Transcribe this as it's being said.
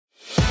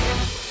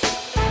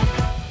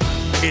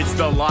It's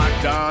the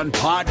Locked On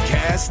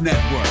Podcast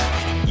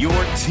Network, your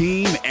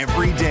team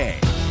every day.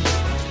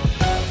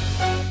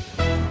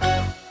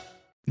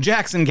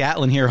 Jackson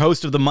Gatlin here,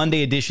 host of the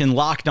Monday edition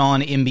Locked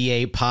On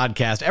NBA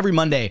podcast. Every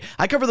Monday,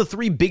 I cover the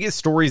three biggest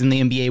stories in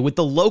the NBA with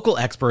the local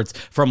experts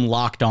from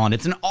Locked On.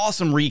 It's an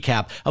awesome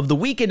recap of the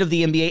weekend of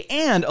the NBA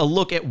and a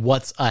look at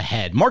what's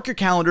ahead. Mark your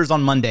calendars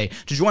on Monday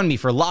to join me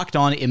for Locked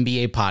On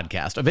NBA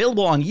podcast,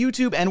 available on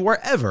YouTube and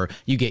wherever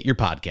you get your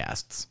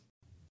podcasts.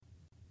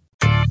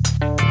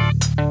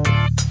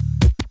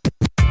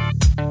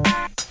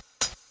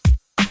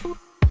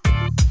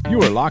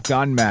 You are Locked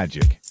On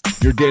Magic,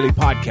 your daily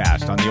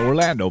podcast on the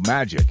Orlando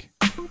Magic.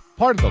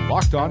 Part of the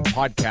Locked On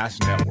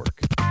Podcast Network,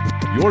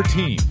 your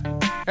team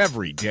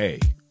every day.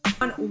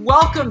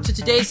 Welcome to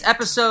today's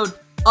episode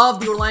of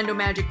the Orlando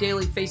Magic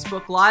Daily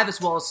Facebook Live, as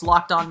well as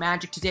Locked On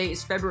Magic. Today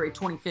is February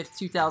 25th,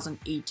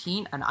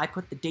 2018, and I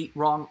put the date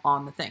wrong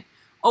on the thing.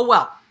 Oh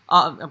well,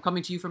 I'm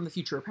coming to you from the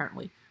future,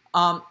 apparently.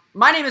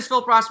 My name is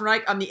Philip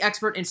Rossman-Reich. I'm the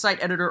expert and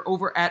site editor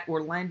over at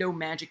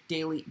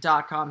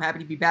OrlandoMagicDaily.com. Happy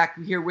to be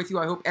back here with you.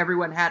 I hope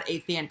everyone had a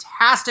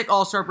fantastic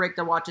All-Star break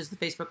that watches the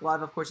Facebook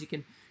Live. Of course, you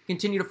can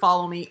continue to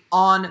follow me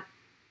online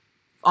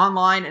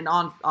and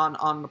on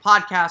the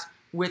podcast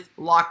with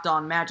Locked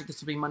On Magic.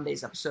 This will be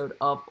Monday's episode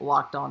of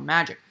Locked On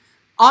Magic.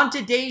 On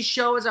today's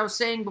show, as I was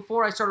saying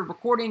before I started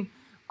recording,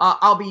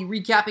 I'll be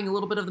recapping a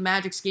little bit of the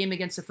Magic's game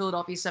against the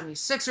Philadelphia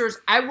 76ers.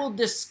 I will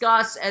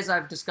discuss, as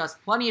I've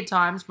discussed plenty of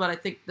times, but I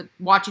think that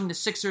watching the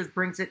Sixers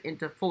brings it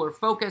into fuller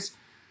focus.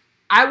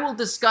 I will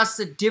discuss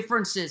the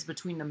differences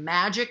between the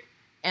Magic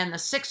and the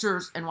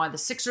Sixers and why the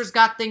Sixers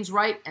got things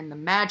right and the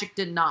Magic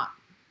did not.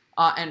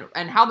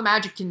 And how the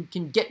Magic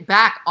can get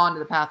back onto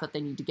the path that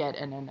they need to get,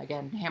 and then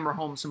again hammer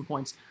home some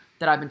points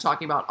that I've been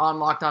talking about on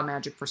Locked On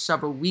Magic for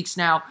several weeks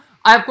now.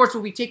 I, of course,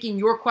 will be taking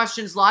your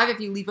questions live if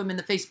you leave them in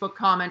the Facebook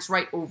comments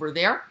right over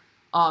there.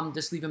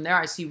 Just leave them there.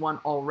 I see one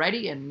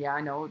already, and yeah,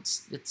 I know it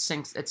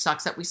sucks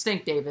that we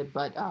stink, David,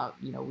 but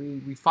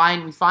we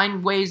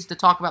find ways to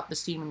talk about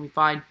this team, and we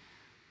find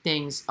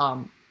things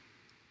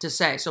to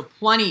say. So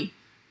plenty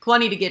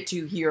to get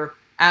to here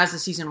as the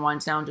season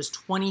winds down. Just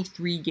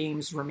 23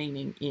 games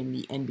remaining in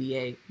the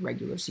NBA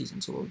regular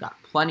season, so we've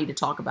got plenty to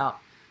talk about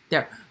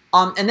there.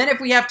 And then if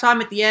we have time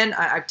at the end,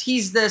 I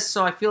teased this,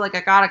 so I feel like I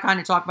gotta kind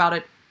of talk about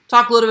it.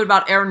 Talk a little bit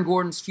about Aaron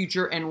Gordon's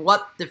future and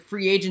what the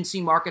free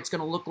agency market's going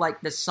to look like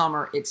this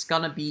summer. It's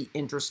going to be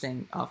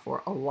interesting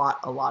for a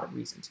lot of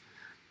reasons.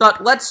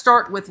 But let's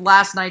start with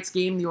last night's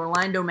game. The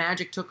Orlando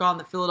Magic took on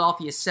the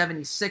Philadelphia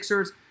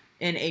 76ers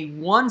in a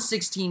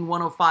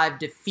 116-105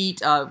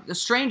 defeat. A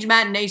strange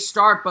matinee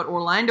start, but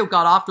Orlando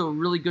got off to a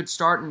really good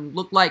start and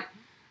looked like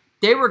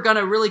they were going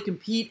to really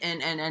compete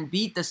and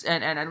beat this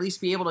and at least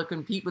be able to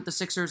compete with the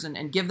Sixers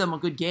and give them a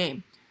good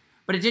game.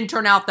 But it didn't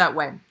turn out that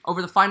way.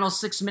 Over the final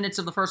 6 minutes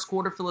of the first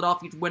quarter,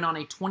 Philadelphia went on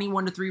a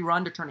 21-3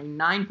 run to turn a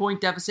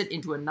 9-point deficit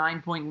into a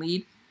 9-point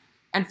lead,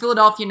 and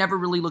Philadelphia never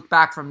really looked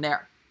back from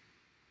there.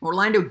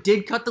 Orlando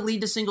did cut the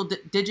lead to single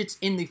digits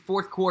in the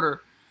fourth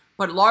quarter,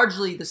 but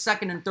largely the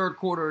second and third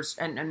quarters,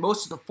 and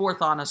most of the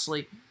fourth,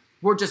 honestly,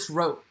 were just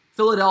rote.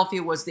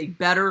 Philadelphia was the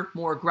better,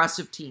 more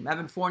aggressive team.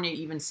 Evan Fournier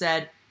even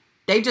said,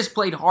 they just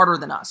played harder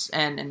than us,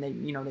 and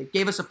they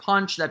gave us a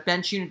punch. That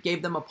bench unit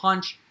gave them a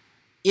punch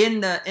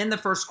in the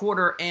first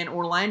quarter, and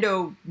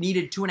Orlando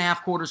needed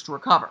 2.5 quarters to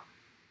recover.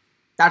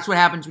 That's what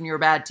happens when you're a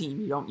bad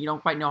team. You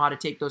don't quite know how to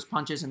take those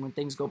punches, and when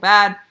things go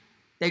bad,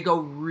 they go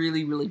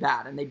really, really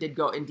bad. And they did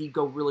go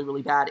really,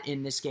 really bad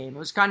in this game. It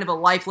was kind of a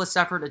lifeless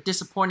effort, a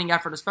disappointing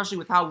effort, especially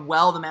with how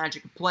well the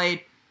Magic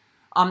played.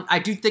 I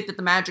do think that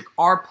the Magic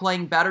are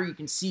playing better. You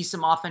can see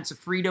some offensive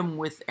freedom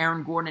with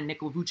Aaron Gordon and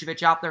Nikola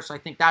Vucevic out there, so I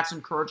think that's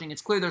encouraging.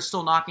 It's clear they're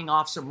still knocking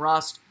off some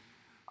rust,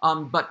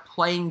 but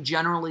playing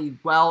generally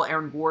well.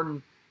 Aaron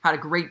Gordon had a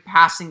great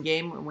passing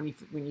game when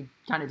he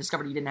kind of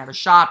discovered he didn't have a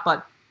shot.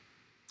 But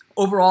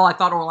overall, I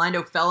thought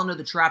Orlando fell into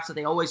the traps that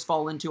they always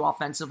fall into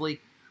offensively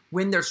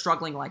when they're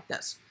struggling like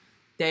this.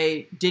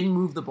 They didn't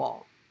move the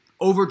ball,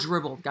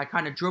 over-dribbled, got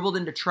kind of dribbled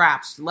into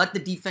traps, let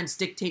the defense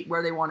dictate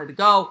where they wanted to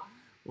go.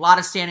 A lot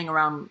of standing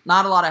around,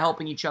 not a lot of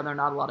helping each other,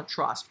 not a lot of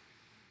trust.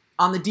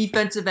 On the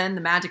defensive end,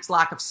 the Magic's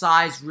lack of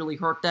size really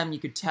hurt them. You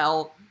could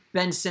tell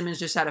Ben Simmons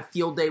just had a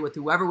field day with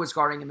whoever was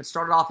guarding him. It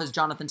started off as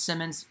Jonathan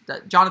Simmons.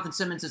 Jonathan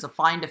Simmons is a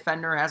fine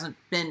defender, hasn't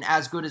been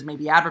as good as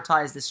maybe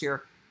advertised this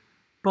year.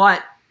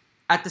 But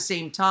at the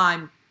same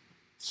time,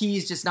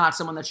 he's just not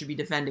someone that should be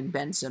defending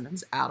Ben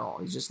Simmons at all.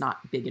 He's just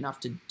not big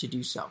enough to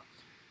do so.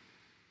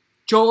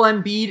 Joel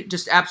Embiid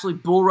just absolutely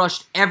bull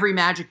rushed every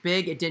Magic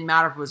big. It didn't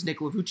matter if it was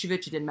Nikola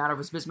Vucevic. It didn't matter if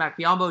it was Bismack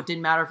Biyombo. It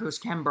didn't matter if it was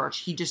Khem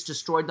Birch. He just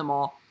destroyed them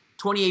all.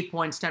 28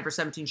 points, 10 for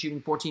 17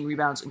 shooting, 14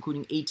 rebounds,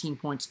 including 18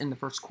 points in the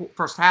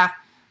first half.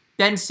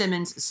 Ben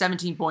Simmons,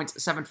 17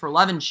 points, 7 for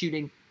 11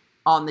 shooting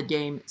on the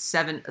game,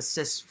 7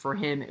 assists for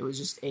him. It was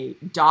just a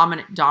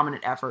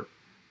dominant effort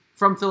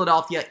from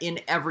Philadelphia in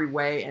every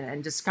way,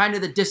 and just kind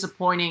of the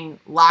disappointing,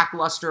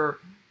 lackluster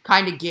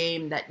kind of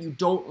game that you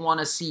don't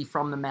want to see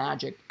from the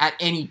Magic at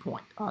any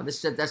point.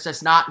 That's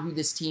just not who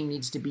this team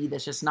needs to be.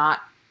 That's just not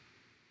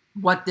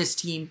what this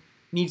team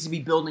needs to be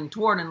building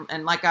toward.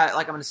 And like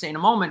I'm going to say in a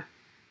moment,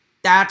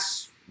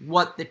 that's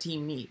what the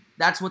team needs.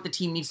 That's what the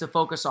team needs to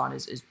focus on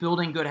is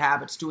building good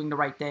habits, doing the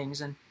right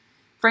things. And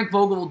Frank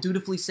Vogel will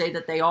dutifully say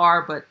that they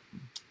are, but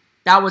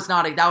that was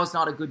not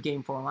a good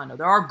game for Orlando.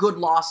 There are good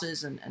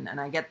losses, and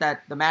I get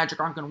that the Magic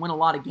aren't going to win a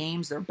lot of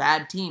games. They're a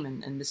bad team,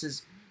 and this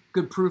is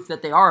good proof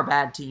that they are a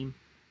bad team.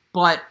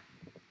 But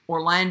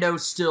Orlando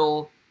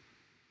still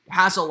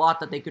has a lot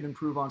that they could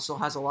improve on, still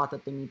has a lot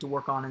that they need to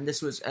work on, and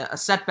this was a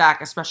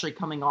setback, especially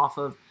coming off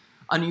of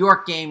a New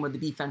York game where the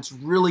defense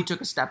really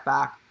took a step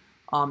back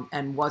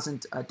and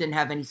didn't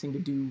have anything to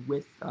do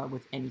with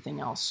anything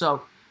else.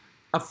 So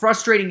a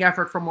frustrating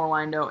effort from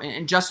Orlando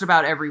in just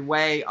about every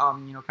way.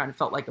 Kind of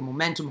felt like a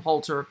momentum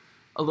halter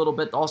a little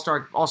bit. The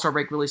All-Star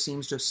break really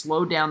seems to have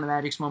slowed down the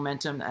Magic's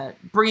momentum.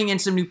 Bringing in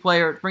some new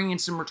players, bringing in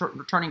some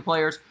returning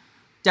players,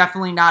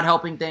 definitely not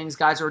helping things.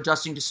 Guys are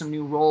adjusting to some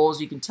new roles.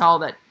 You can tell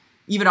that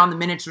even on the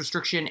minutes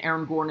restriction,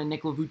 Aaron Gordon and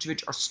Nikola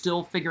Vucevic are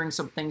still figuring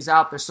some things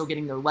out. They're still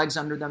getting their legs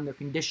under them. Their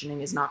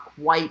conditioning is not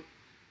quite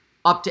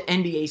up to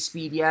NBA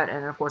speed yet.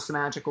 And, of course, the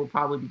Magic will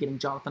probably be getting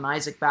Jonathan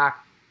Isaac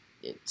back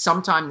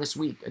sometime this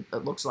week,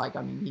 it looks like.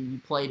 I mean, he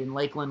played in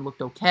Lakeland,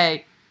 looked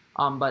okay,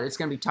 but it's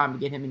going to be time to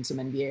get him in some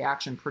NBA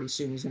action pretty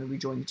soon. He's going to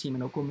rejoin the team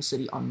in Oklahoma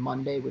City on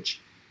Monday,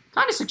 which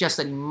kind of suggests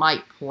that he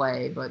might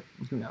play, but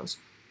who knows.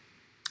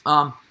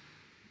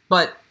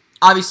 But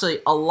obviously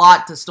a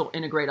lot to still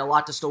integrate, a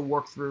lot to still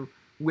work through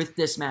with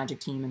this Magic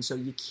team, and so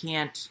you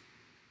can't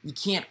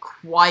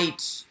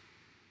quite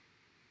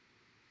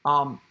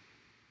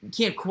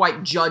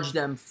judge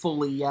them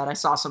fully yet. I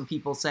saw some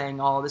people saying,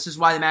 "Oh, this is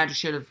why the Magic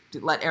should have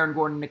let Aaron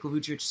Gordon and Nikola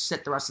Vucevic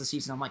sit the rest of the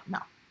season." I'm like, no.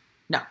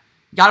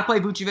 You got to play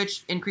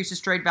Vucevic, increase his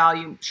trade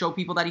value, show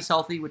people that he's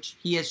healthy, which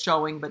he is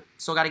showing, but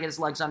still got to get his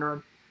legs under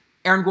him.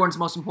 Aaron Gordon's the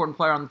most important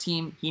player on the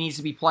team. He needs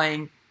to be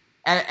playing.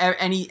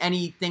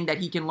 Anything that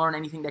he can learn,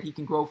 anything that he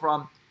can grow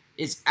from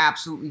is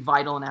absolutely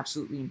vital and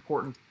absolutely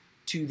important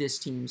to this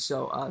team.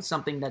 So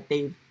something that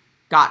they've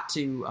got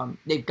to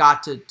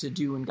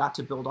do and got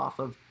to build off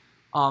of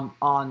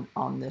on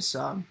this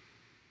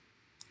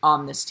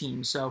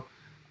team. So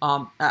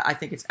I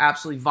think it's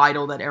absolutely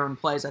vital that Aaron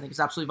plays. I think it's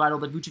absolutely vital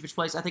that Vucevic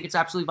plays. I think it's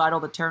absolutely vital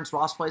that Terrence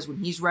Ross plays when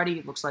he's ready.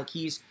 It looks like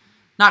he's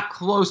not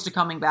close to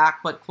coming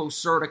back, but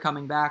closer to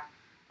coming back.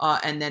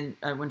 And then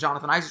when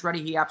Jonathan Isaac's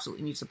ready, he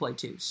absolutely needs to play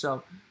too.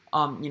 So,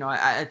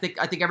 I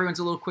think everyone's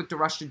a little quick to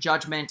rush to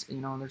judgment.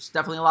 There's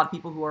definitely a lot of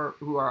people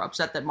who are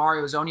upset that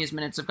Mario Hezonja's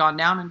minutes have gone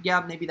down, and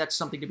yeah, maybe that's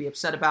something to be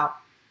upset about.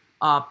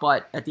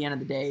 But at the end of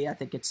the day, I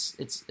think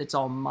it's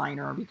all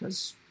minor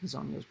because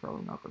Hezonja is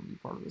probably not going to be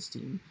part of this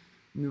team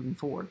moving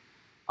forward.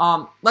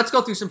 Let's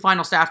go through some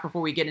final stats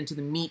before we get into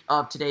the meat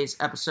of today's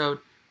episode.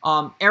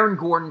 Aaron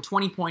Gordon,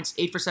 20 points,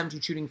 8 for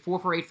 17 shooting, 4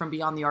 for 8 from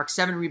beyond the arc,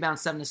 7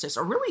 rebounds, 7 assists.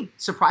 A really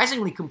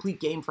surprisingly complete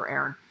game for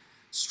Aaron.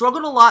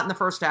 Struggled a lot in the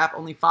first half,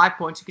 only 5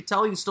 points. You could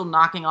tell he was still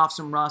knocking off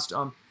some rust,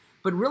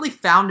 but really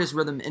found his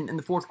rhythm in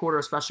the fourth quarter,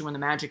 especially when the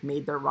Magic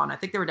made their run. I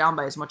think they were down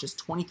by as much as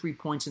 23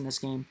 points in this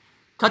game.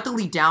 Cut the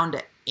lead down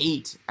to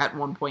 8 at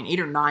one point,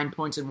 8 or 9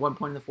 points at one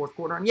point in the fourth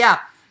quarter. And yeah,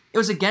 it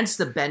was against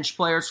the bench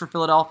players for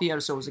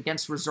Philadelphia, so it was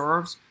against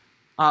reserves.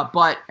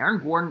 But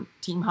Aaron Gordon,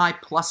 team high,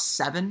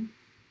 +7.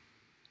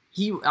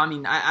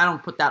 I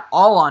don't put that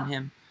all on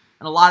him,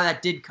 and a lot of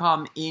that did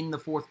come in the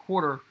fourth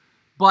quarter,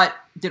 but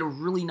did a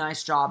really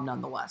nice job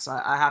nonetheless.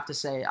 I have to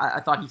say, I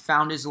thought he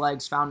found his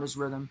legs, found his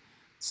rhythm.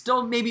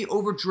 Still maybe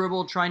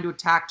over-dribbled, trying to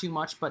attack too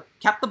much, but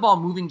kept the ball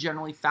moving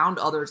generally, found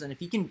others, and if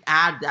he can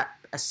add that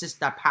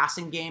assist, that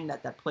passing game,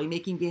 that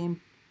playmaking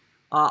game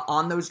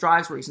on those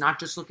drives where he's not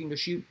just looking to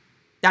shoot,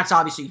 that's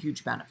obviously a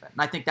huge benefit.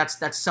 And I think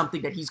that's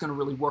something that he's going to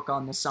really work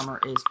on this summer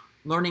is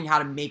learning how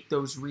to make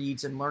those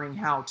reads and learning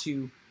how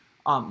to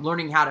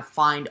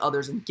find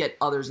others and get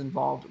others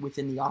involved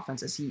within the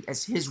offense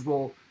as his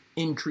role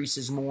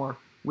increases more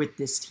with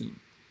this team.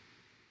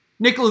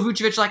 Nikola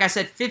Vucevic, like I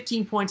said,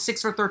 15 points,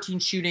 6 for 13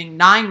 shooting,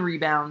 9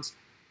 rebounds,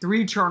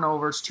 3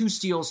 turnovers, 2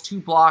 steals, 2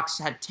 blocks,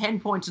 had 10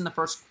 points in the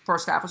first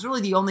half. Was really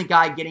the only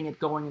guy getting it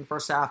going in the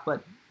first half,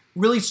 but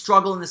really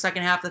struggled in the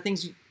second half. The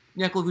things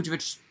Nikola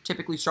Vucevic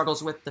typically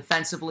struggles with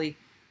defensively.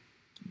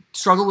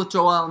 Struggled with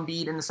Joel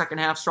Embiid in the second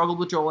half. Everyone struggled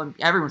with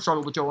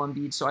Joel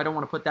Embiid, so I don't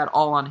want to put that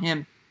all on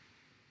him.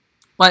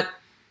 But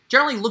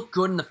generally looked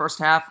good in the first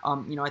half.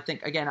 I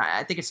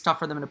think it's tough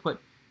for them to put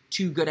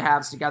 2 good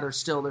halves together.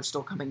 Still, they're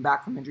still coming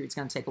back from injury. It's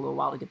going to take a little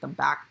while to get them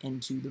back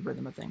into the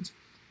rhythm of things.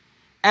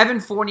 Evan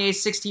Fournier,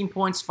 16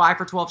 points, 5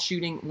 for 12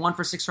 shooting, 1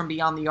 for 6 from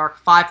beyond the arc,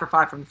 5 for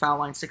 5 from the foul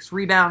line, 6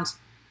 rebounds.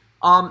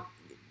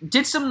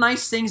 Did some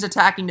nice things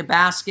attacking the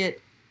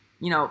basket.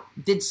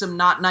 Did some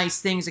not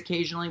nice things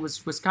occasionally.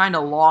 Was kind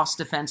of lost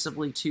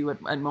defensively too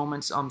at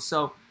moments.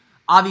 So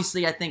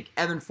obviously, I think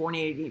Evan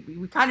Fournier,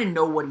 we kind of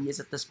know what he is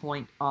at this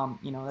point.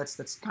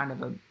 That's kind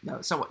of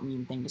a somewhat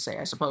mean thing to say,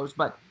 I suppose,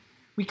 but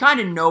we kind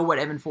of know what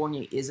Evan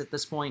Fournier is at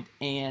this point,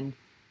 and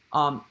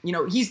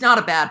he's not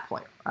a bad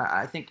player.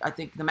 I think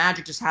the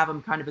Magic just have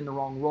him kind of in the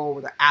wrong role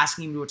where they're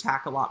asking him to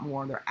attack a lot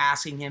more. They're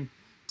asking him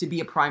to be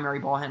a primary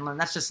ball handler, and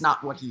that's just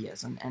not what he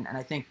is. And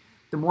I think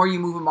The more you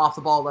move him off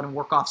the ball, let him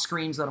work off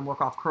screens, let him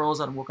work off curls,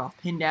 let him work off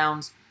pin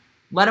downs,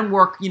 let him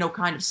work,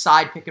 kind of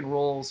side pick and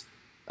rolls.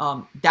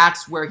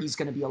 That's where he's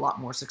going to be a lot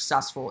more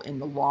successful in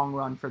the long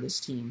run for this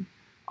team.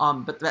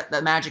 But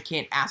the Magic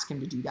can't ask him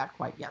to do that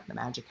quite yet. The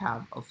Magic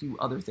have a few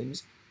other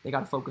things they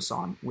got to focus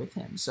on with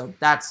him. So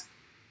that's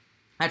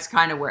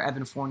kind of where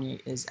Evan Fournier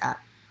is at.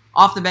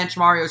 Off the bench,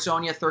 Mario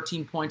Hezonja,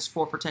 13 points,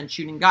 4 for 10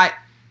 shooting.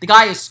 The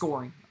guy is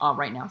scoring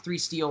right now, 3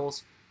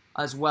 steals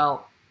as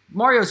well.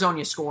 Mario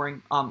Hezonja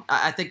scoring.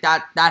 I think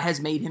that has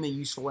made him a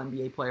useful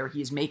NBA player.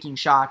 He is making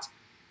shots.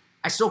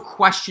 I still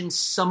question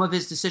some of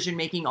his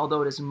decision-making,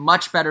 although it is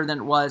much better than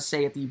it was,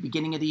 say, at the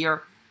beginning of the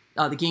year.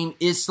 The game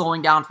is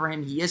slowing down for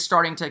him. He is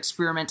starting to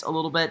experiment a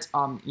little bit.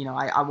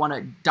 I want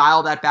to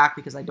dial that back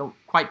because I don't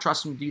quite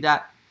trust him to do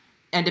that.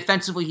 And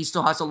defensively, he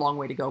still has a long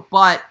way to go.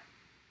 But,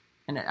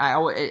 and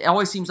it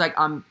always seems like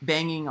I'm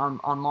banging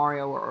on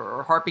Mario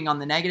or harping on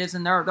the negatives,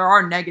 and there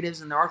are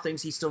negatives and there are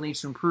things he still needs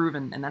to improve,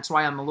 and that's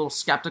why I'm a little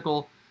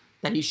skeptical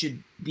that he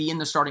should be in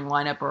the starting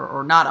lineup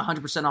or not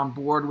 100% on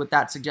board with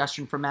that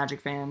suggestion from Magic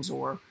fans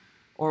or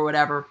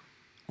whatever.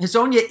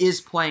 Hezonja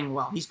is playing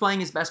well. He's playing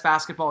his best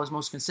basketball, his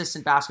most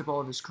consistent basketball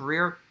of his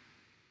career.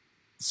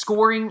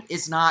 Scoring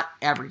is not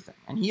everything.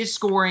 And he is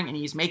scoring and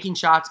he's making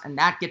shots, and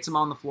that gets him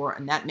on the floor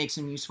and that makes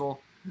him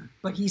useful.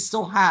 But he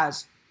still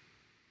has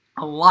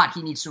a lot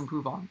he needs to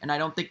improve on, and I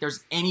don't think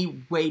there's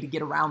any way to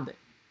get around it.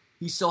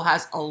 He still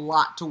has a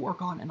lot to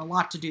work on and a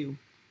lot to do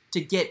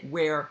to get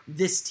where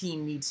this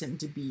team needs him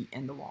to be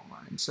in the long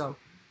run. And so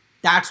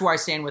that's where I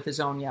stand with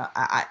Hezonja.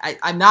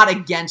 I'm not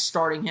against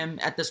starting him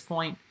at this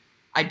point.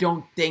 I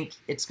don't think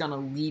it's going to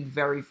lead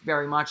very,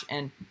 very much.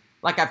 And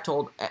like I've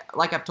told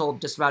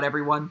just about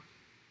everyone,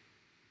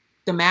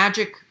 the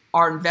Magic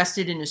are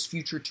invested in his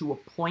future to a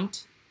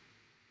point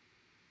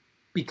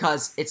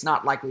because it's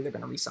not likely they're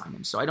going to re-sign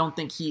him. So I don't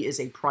think he is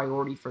a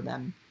priority for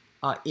them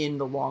in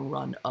the long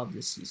run of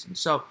this season.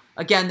 So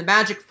again, the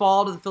Magic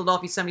fall to the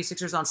Philadelphia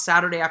 76ers on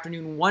Saturday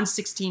afternoon,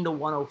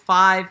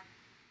 116-105.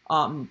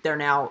 They're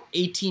now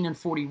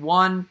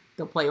 18-41.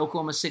 They'll play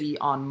Oklahoma City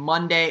on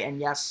Monday, and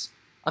yes,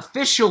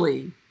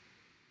 officially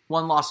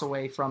one loss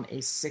away from a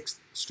 6th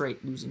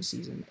straight losing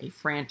season, a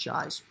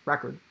franchise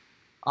record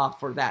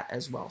for that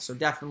as well. So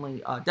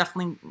definitely,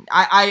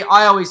 I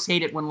always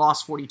hate it when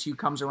loss 42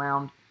 comes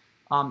around.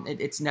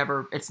 It's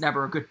never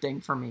a good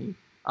thing for me.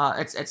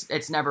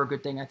 It's never a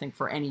good thing, I think,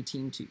 for any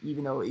team to,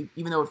 even though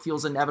it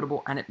feels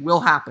inevitable and it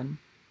will happen.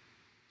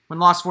 When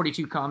loss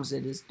 42 comes,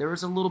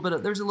 there's a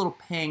little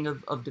pang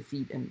of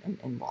defeat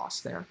and loss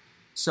there.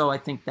 So I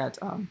think that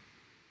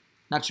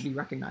that should be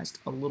recognized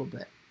a little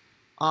bit.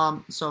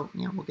 So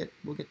yeah,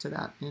 we'll get to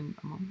that in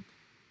a moment.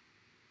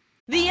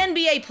 The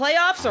NBA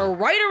playoffs are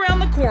right around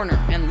the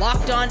corner, and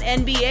Locked On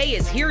NBA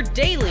is here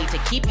daily to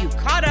keep you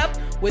caught up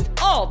with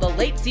all the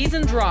late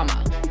season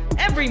drama.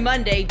 Every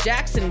Monday,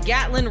 Jackson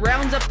Gatlin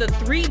rounds up the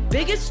 3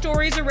 biggest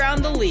stories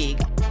around the league,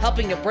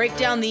 helping to break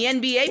down the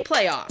NBA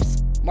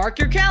playoffs. Mark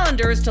your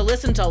calendars to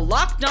listen to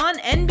Locked On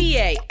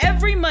NBA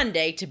every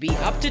Monday to be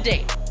up to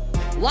date.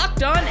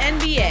 Locked On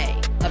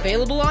NBA,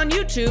 available on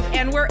YouTube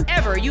and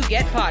wherever you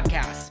get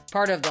podcasts.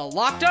 Part of the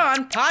Locked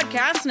On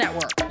Podcast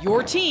Network,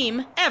 your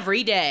team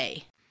every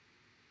day.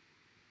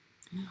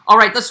 All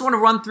right, let's want to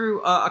run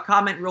through a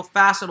comment real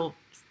fast. It'll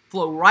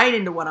flow right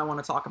into what I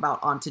want to talk about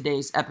on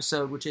today's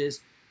episode, which is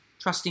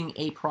trusting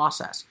a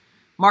process.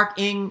 Mark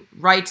Ing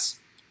writes,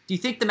 do you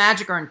think the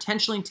Magic are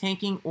intentionally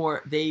tanking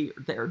or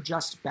they're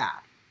just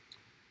bad?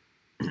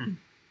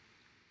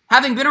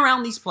 Having been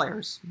around these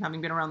players,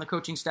 having been around the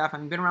coaching staff,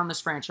 having been around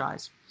this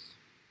franchise,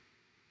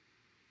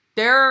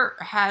 there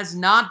has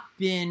not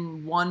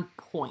been one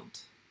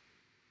point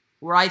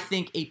where I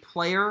think a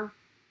player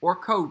or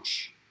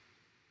coach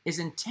is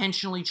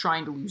intentionally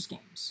trying to lose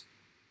games.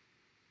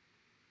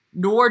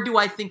 Nor do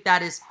I think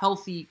that is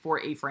healthy for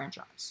a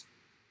franchise.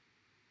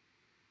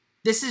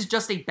 This is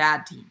just a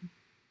bad team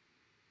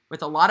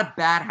with a lot of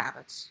bad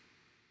habits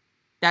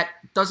that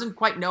doesn't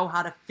quite know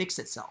how to fix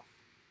itself.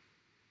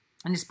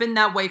 And it's been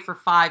that way for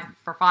five,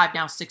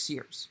 now 6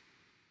 years.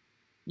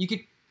 You could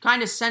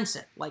kind of sense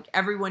it. Like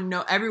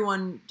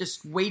everyone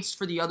just waits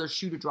for the other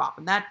shoe to drop.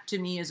 And that to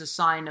me is a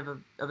sign of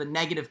a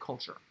negative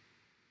culture,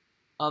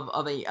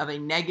 of a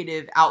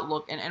negative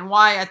outlook, and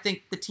why I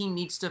think the team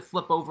needs to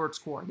flip over its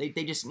core. They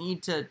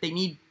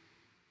need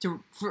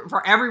to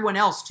for everyone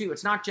else too.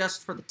 It's not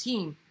just for the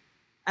team.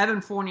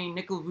 Evan Fournier,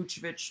 Nikola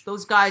Vucevic,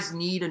 those guys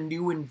need a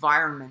new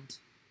environment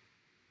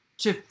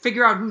to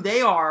figure out who they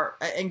are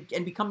and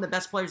become the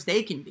best players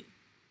they can be.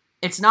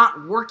 It's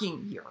not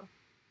working here.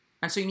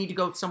 And so you need to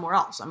go somewhere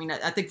else. I mean,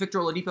 I think Victor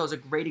Oladipo is a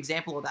great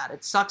example of that.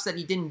 It sucks that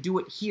he didn't do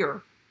it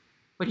here,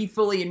 but he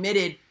fully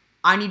admitted,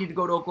 I needed to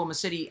go to Oklahoma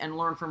City and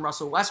learn from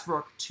Russell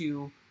Westbrook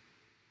to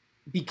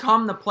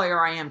become the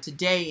player I am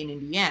today in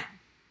Indiana.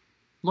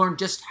 Learn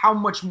just how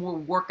much more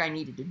work I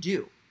needed to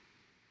do.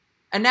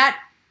 And that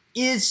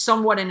is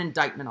somewhat an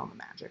indictment on the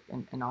Magic,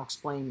 and I'll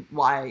explain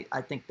why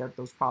I think that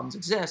those problems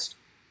exist.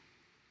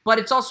 But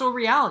it's also a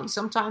reality.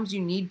 Sometimes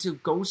you need to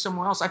go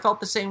somewhere else. I felt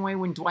the same way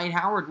when Dwight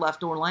Howard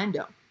left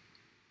Orlando.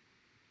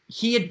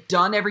 he had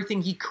done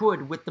everything he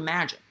could with the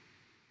Magic.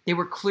 They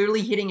were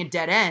clearly hitting a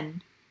dead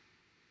end.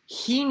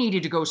 He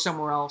needed to go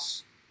somewhere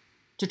else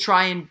to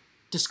try and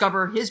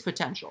discover his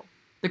potential.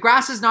 The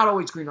grass is not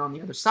always greener on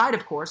the other side,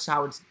 of course.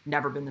 Howard's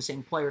never been the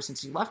same player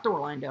since he left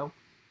Orlando.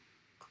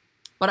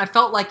 But I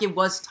felt like it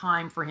was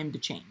time for him to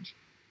change.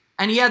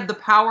 And he had the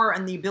power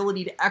and the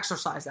ability to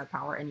exercise that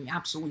power, and he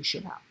absolutely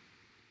should have.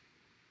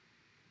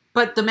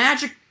 But the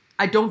Magic,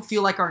 I don't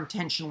feel like are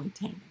intentionally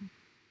tanking.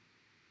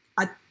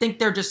 I think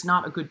they're just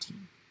not a good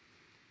team.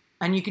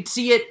 And you could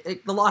see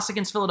it. The loss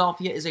against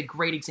Philadelphia is a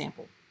great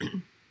example.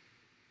 The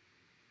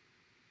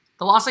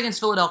loss against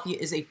Philadelphia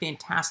is a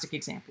fantastic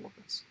example of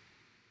this.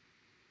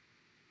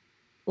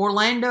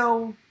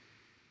 Orlando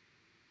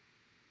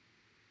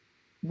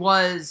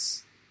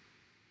was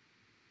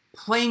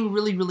playing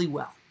really, really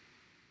well.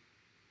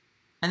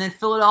 And then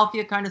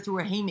Philadelphia kind of threw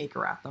a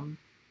haymaker at them.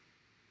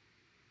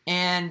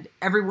 And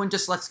everyone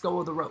just lets go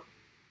of the rope.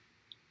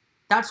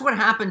 That's what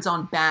happens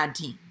on bad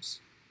teams.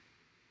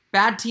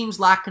 Bad teams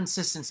lack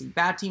consistency.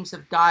 Bad teams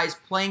have guys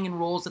playing in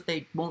roles that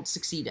they won't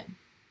succeed in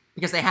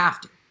because they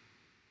have to.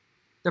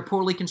 They're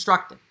poorly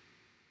constructed.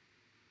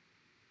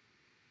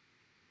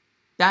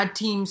 Bad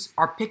teams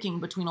are picking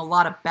between a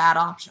lot of bad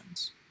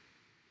options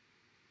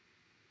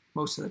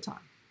most of the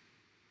time.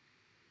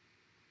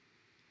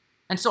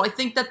 And so I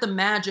think that the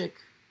Magic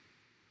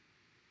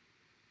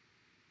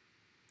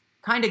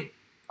kind of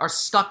are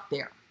stuck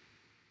there.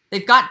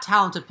 They've got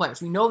talented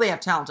players. We know they have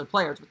talented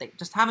players, but they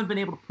just haven't been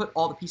able to put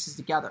all the pieces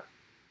together.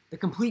 The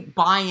complete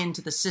buy-in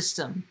to the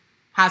system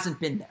hasn't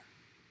been there.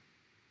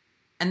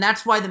 And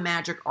that's why the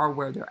Magic are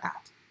where they're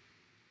at.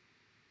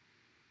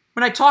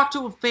 When I talk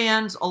to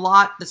fans a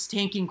lot, this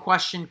tanking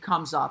question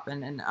comes up.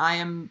 And I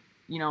am,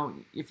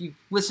 if you've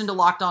listened to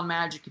Locked On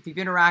Magic, if you've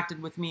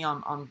interacted with me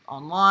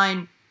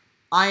online,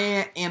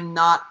 I am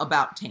not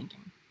about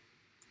tanking.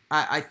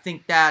 I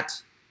think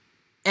that,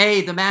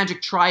 the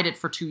Magic tried it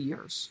for 2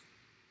 years.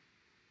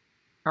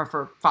 Or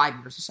for 5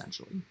 years,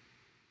 essentially.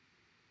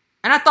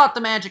 And I thought the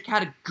Magic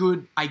had a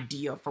good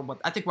idea for what...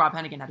 I think Rob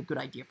Hennigan had a good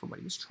idea for what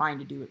he was trying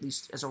to do, at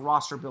least as a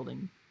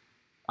roster-building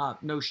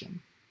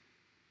notion.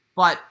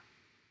 But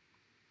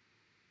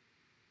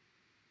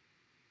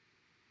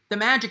the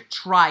Magic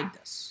tried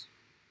this.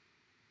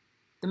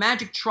 The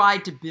Magic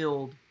tried to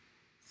build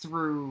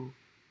through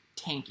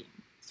tanking,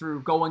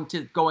 through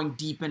going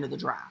deep into the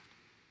draft,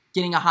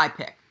 getting a high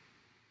pick.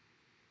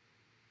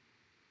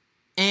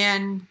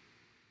 And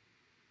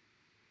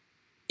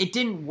it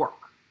didn't work.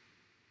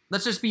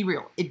 Let's just be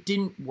real. It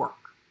didn't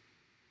work.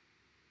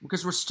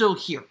 Because we're still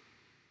here.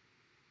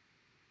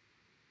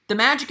 The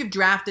Magic have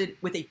drafted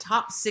with a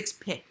top 6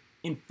 pick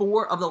in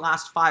 4 of the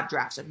last 5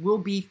 drafts. It'll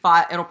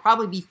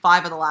probably be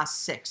 5 of the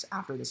last 6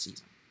 after this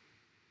season.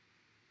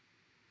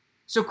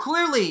 So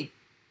clearly,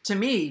 to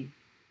me,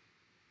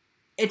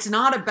 it's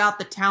not about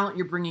the talent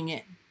you're bringing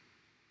in.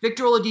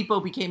 Victor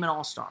Oladipo became an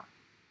all-star.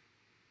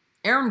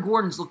 Aaron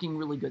Gordon's looking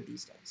really good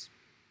these days.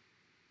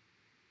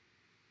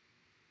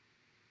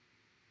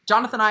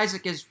 Jonathan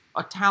Isaac is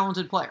a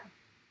talented player.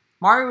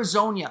 Mario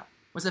Hezonja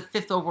was a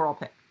 5th overall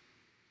pick.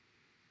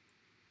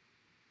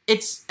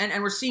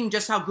 And we're seeing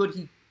just how good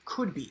he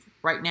could be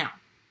right now.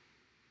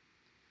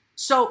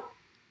 So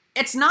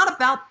it's not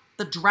about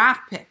the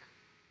draft pick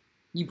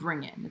you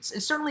bring in.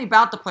 It's certainly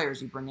about the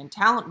players you bring in.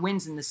 Talent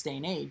wins in this day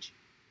and age.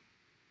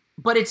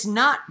 But it's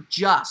not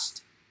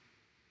just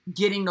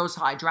getting those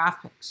high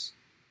draft picks.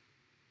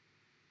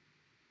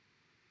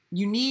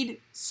 You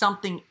need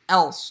something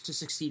else to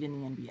succeed in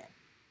the NBA.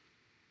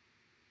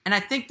 And I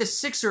think the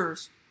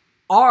Sixers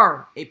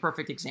are a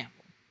perfect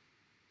example,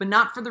 but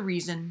not for the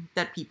reason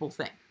that people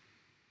think.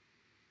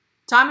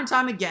 Time and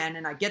time again,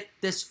 and I get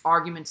this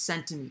argument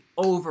sent to me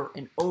over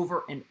and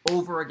over and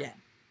over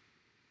again,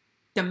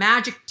 the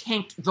Magic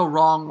tanked the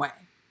wrong way.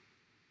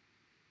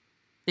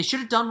 They should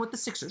have done what the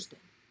Sixers did.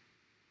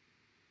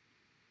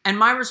 And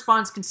my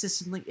response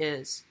consistently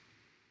is,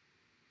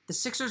 the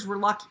Sixers were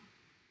lucky.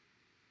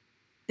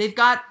 They've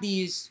got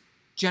these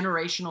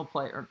generational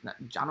players,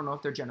 I don't know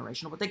if they're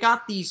generational, but they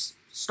got these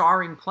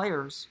starring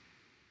players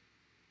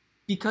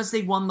because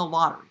they won the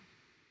lottery.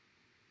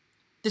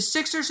 The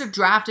Sixers have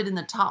drafted in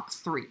the top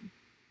 3,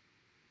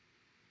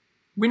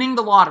 winning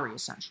the lottery,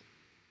 essentially.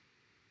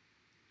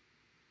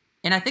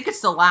 And I think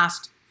it's the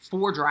last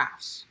 4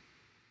 drafts.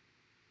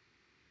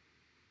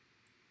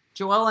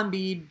 Joel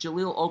Embiid,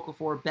 Jahlil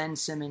Okafor, Ben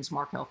Simmons,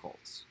 Markelle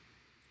Fultz.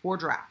 4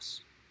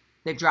 drafts.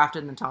 They've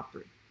drafted in the top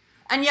 3.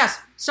 And yes,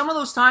 some of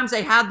those times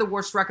they had the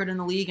worst record in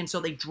the league, and so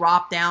they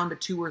dropped down to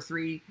 2 or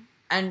 3.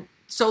 And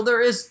so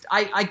there is,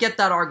 I get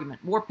that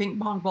argument. More ping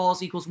pong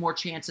balls equals more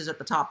chances at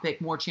the top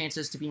pick, more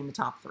chances to be in the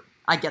top 3.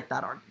 I get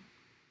that argument.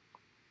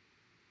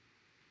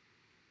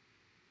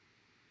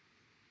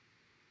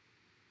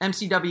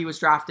 MCW was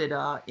drafted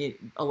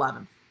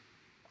 11th,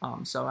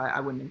 so I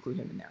wouldn't include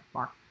him in there,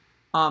 Mark.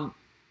 And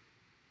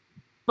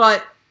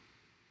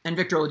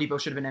Victor Oladipo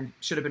should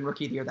have been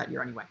Rookie of the Year that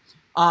year anyway.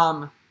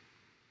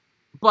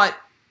 But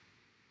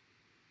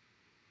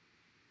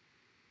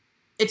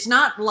it's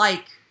not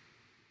like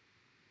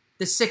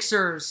the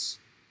Sixers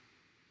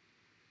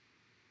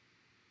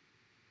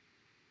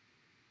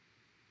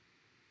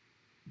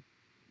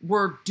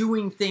were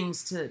doing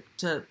things to...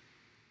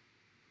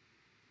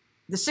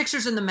 The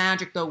Sixers and the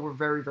Magic, though, were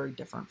very, very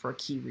different for a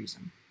key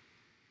reason.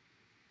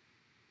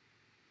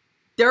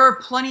 There are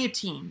plenty of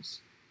teams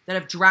that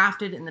have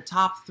drafted in the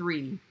top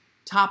 3,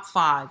 top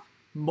 5,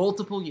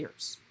 multiple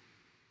years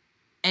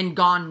and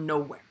gone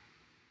nowhere.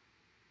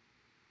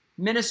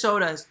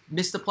 Minnesota has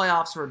missed the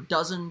playoffs for a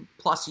dozen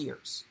plus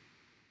years,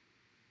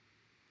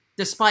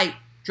 despite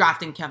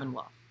drafting Kevin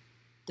Love,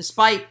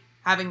 despite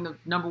having the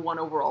number 1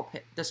 overall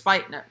pick, they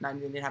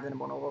didn't have the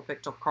number 1 overall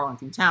pick till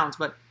Karl-Anthony Towns,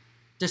 but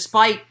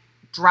despite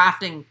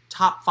drafting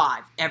top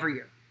 5 every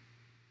year.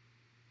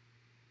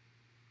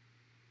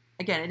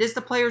 Again, it is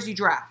the players you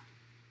draft.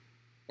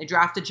 They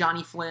drafted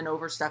Johnny Flynn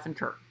over Stephen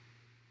Curry.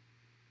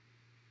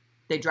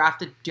 They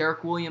drafted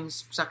Derek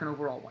Williams 2nd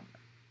overall one year.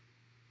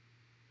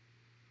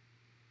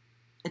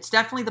 It's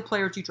definitely the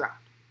players you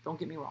draft. Don't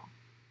get me wrong.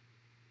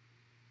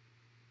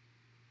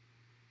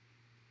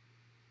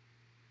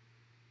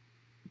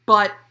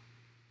 But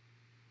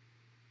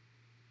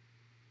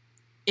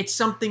it's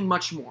something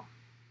much more.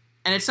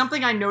 And it's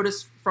something I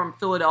noticed from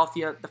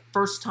Philadelphia the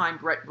first time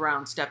Brett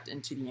Brown stepped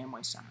into the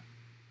Amway Center.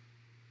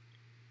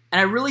 And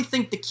I really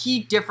think the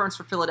key difference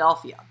for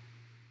Philadelphia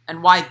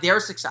and why they're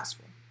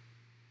successful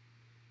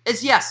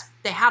is, yes,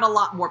 they had a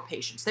lot more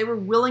patience. They were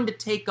willing to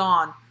take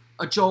on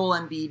a Joel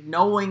Embiid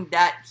knowing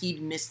that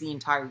he'd miss the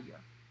entire year.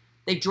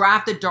 They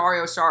drafted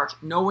Dario Saric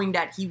knowing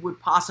that he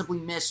would possibly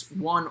miss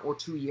 1 or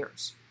 2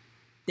 years.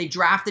 They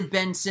drafted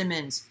Ben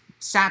Simmons,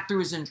 sat through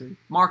his injury.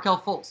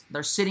 Markelle Fultz,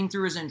 they're sitting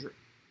through his injury.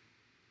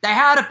 They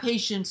had a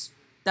patience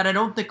that I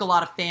don't think a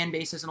lot of fan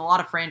bases and a lot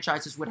of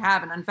franchises would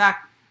have. And in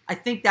fact, I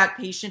think that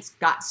patience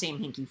got Sam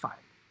Hinkie fired.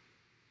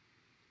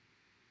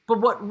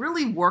 But what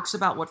really works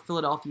about what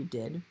Philadelphia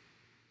did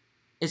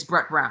is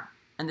Brett Brown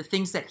and the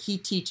things that he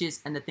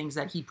teaches and the things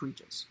that he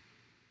preaches.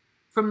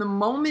 From the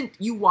moment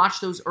you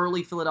watch those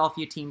early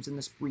Philadelphia teams in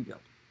this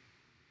rebuild,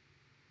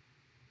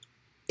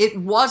 it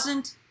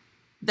wasn't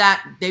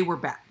that they were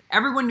bad.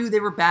 Everyone knew they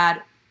were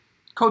bad.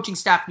 Coaching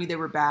staff knew they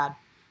were bad.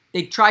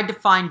 They tried to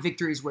find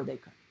victories where they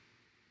could.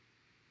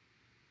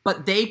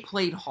 But they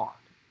played hard.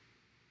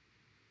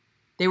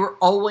 They were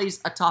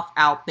always a tough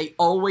out. They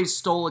always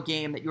stole a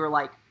game that you were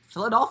like,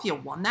 Philadelphia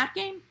won that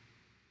game?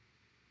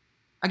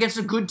 Against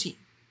a good team.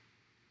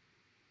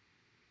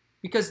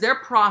 Because their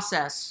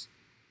process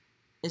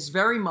is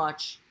very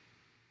much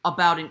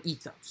about an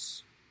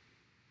ethos.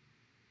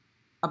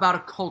 About a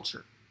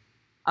culture.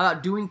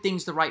 About doing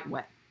things the right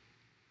way.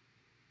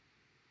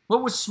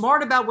 What was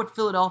smart about what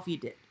Philadelphia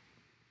did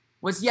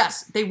was,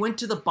 yes, they went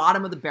to the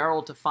bottom of the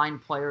barrel to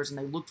find players and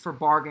they looked for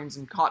bargains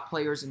and caught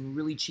players in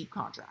really cheap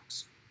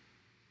contracts.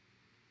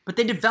 But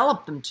they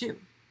developed them too.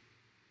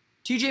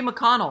 TJ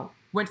McConnell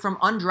went from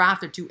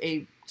undrafted to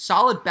a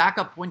solid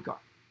backup point guard.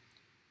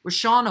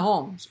 Richaun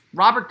Holmes,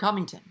 Robert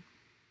Covington.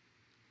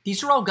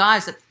 These are all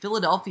guys that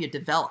Philadelphia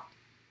developed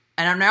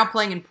and are now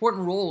playing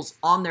important roles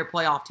on their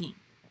playoff team.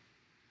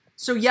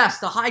 So yes,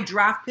 the high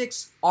draft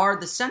picks are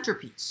the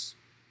centerpiece.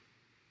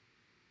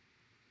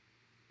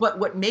 But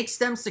what makes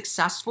them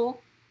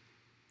successful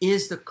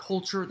is the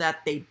culture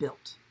that they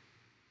built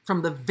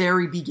from the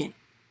very beginning.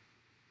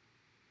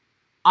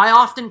 I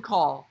often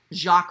call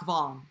Jacques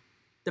Vaughn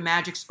the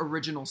Magic's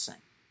original sin.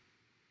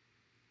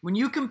 When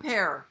you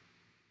compare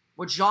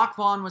what Jacques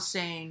Vaughn was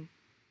saying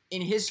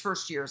in his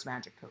first year as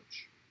Magic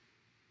coach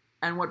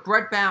and what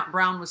Brett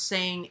Brown was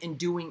saying and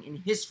doing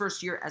in his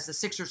first year as the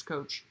Sixers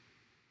coach,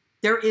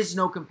 there is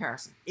no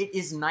comparison. It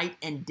is night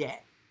and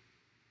day.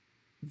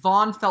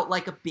 Vaughn felt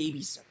like a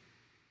babysitter.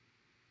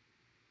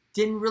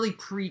 Didn't really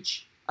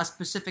preach a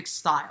specific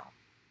style.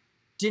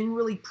 Didn't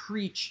really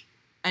preach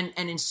and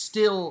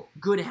instill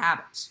good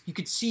habits. You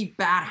could see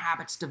bad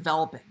habits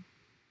developing.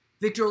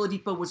 Victor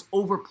Oladipo was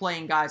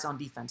overplaying guys on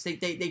defense.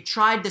 They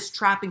tried this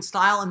trapping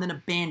style and then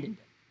abandoned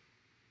it.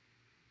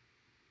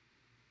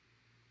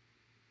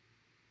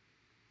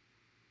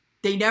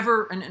 They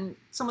never, and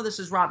some of this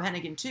is Rob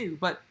Hennigan too,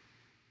 but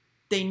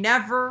they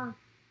never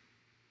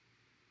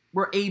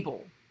were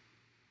able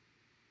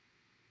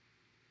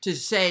to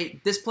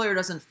say, this player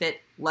doesn't fit,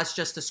 let's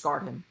just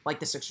discard him, like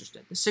the Sixers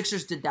did. The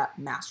Sixers did that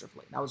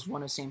masterfully. That was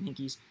one of Sam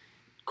Hinkie's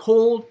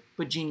cold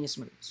but genius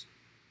moves.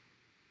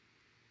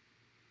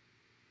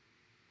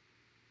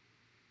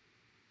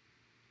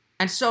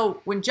 And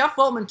so when Jeff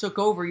Weltman took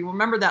over, you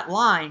remember that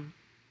line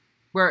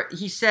where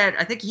he said,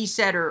 I think he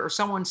said, or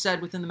someone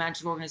said within the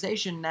Magic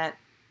organization, that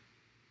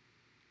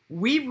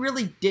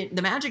the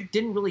Magic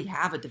didn't really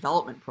have a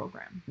development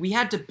program. We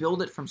had to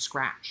build it from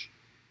scratch.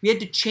 We had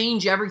to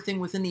change everything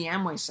within the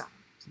Amway Center.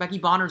 So Becky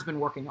Bonner's been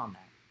working on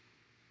that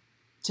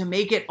to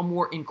make it a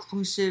more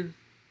inclusive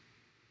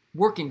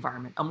work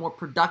environment, a more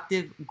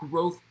productive,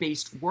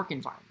 growth-based work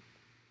environment.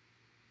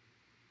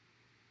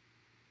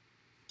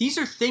 These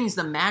are things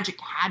the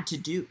Magic had to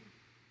do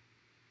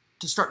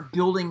to start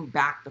building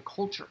back the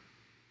culture.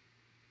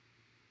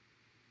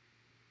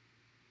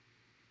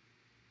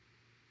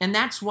 And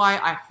that's why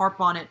I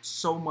harp on it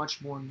so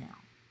much more now.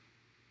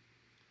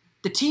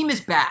 The team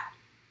is bad.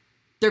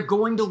 They're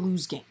going to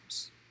lose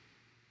games.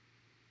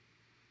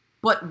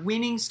 but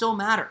winning still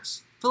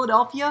matters.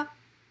 Philadelphia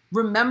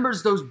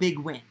remembers those big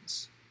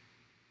wins,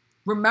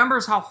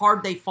 remembers how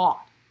hard they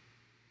fought.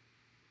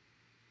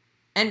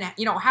 And,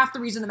 half the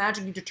reason the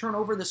Magic need to turn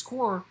over this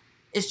core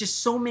is just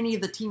so many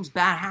of the team's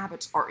bad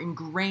habits are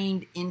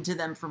ingrained into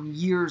them from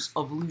years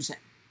of losing.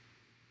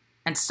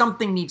 And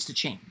something needs to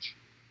change.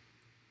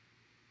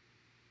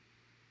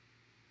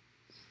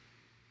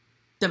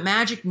 The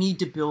Magic need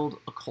to build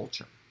a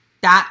culture.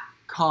 That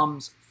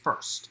comes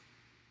first.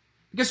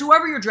 Because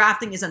whoever you're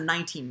drafting is a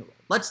 19-year-old.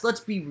 Let's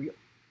be real.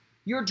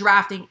 You're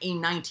drafting a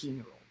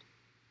 19-year-old.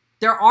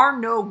 There are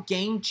no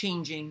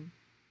game-changing,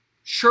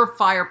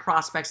 surefire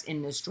prospects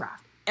in this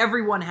draft.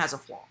 Everyone has a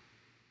flaw.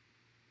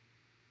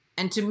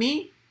 And to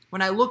me,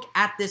 when I look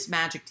at this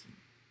Magic team,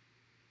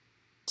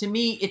 to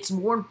me, it's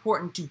more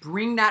important to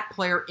bring that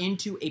player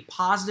into a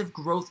positive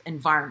growth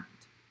environment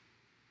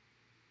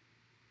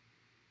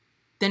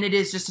than it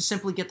is just to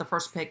simply get the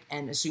first pick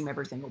and assume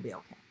everything will be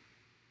okay.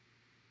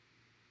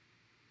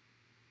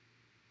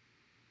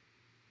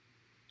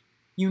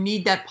 You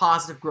need that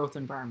positive growth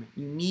environment.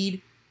 You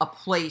need a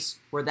place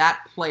where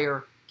that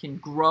player can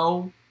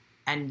grow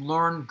and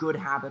learn good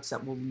habits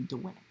that will lead to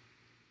winning.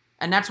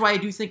 And that's why I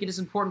do think it is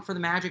important for the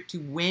Magic to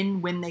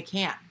win when they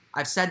can.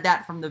 I've said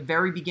that from the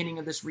very beginning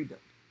of this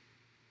rebuild.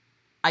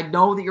 I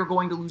know that you're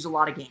going to lose a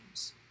lot of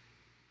games,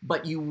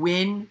 but you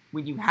win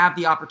when you have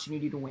the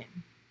opportunity to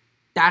win.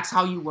 That's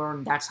how you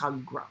learn. That's how you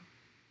grow.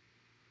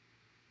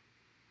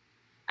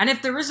 And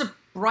if there is a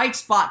bright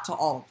spot to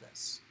all of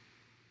this,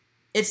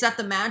 it's that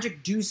the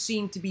Magic do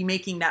seem to be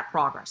making that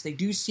progress. They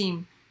do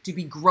seem to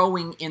be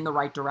growing in the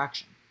right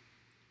direction.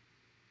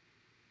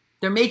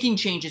 They're making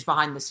changes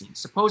behind the scenes.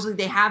 Supposedly,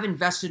 they have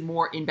invested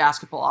more in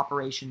basketball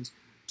operations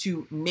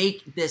to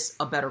make this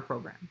a better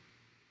program.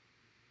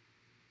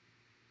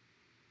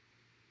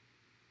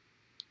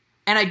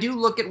 And I do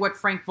look at what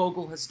Frank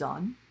Vogel has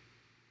done,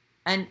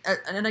 and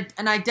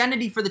an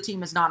identity for the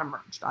team has not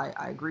emerged. I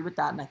agree with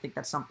that, and I think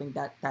that's something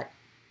that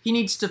he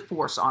needs to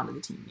force onto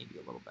the team maybe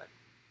a little bit.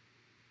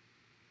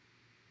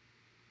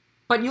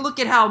 But you look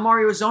at how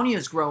Mario Hezonja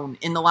has grown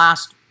in the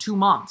last 2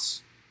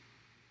 months.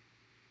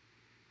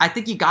 I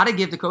think you got to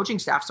give the coaching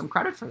staff some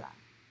credit for that.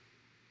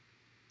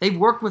 They've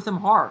worked with him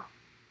hard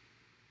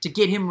to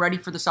get him ready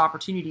for this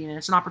opportunity, and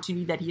it's an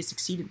opportunity that he has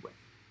succeeded with.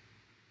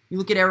 You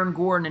look at Aaron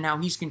Gordon and how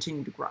he's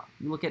continued to grow.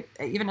 You look at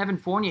even Evan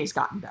Fournier's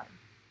gotten better.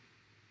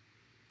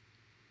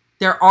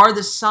 There are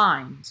the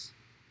signs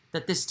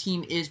that this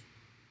team is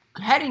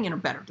heading in a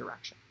better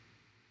direction.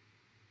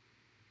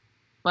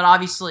 But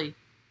obviously,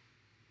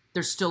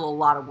 there's still a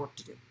lot of work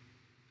to do.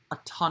 A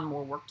ton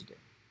more work to do.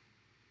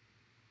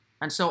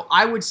 And so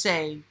I would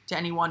say to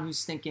anyone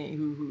who's thinking,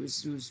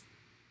 who's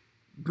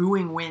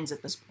booing wins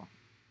at this point,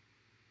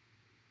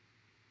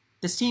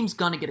 this team's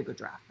going to get a good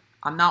draft pick.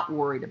 I'm not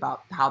worried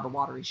about how the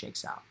lottery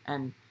shakes out.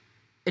 And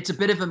it's a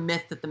bit of a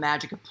myth that the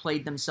Magic have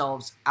played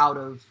themselves out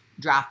of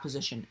draft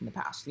position in the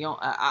past.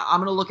 I'm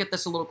going to look at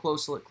this a little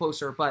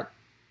closer, but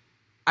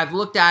I've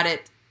looked at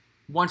it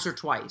once or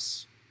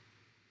twice.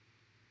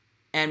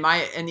 And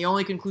the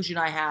only conclusion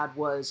I had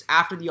was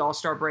after the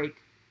All-Star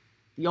break,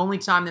 the only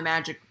time the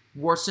Magic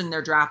worsened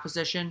their draft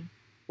position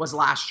was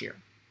last year.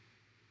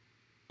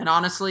 And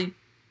honestly,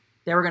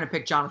 they were going to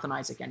pick Jonathan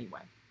Isaac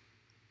anyway.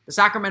 The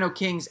Sacramento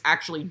Kings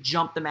actually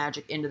jumped the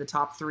Magic into the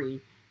top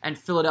 3, and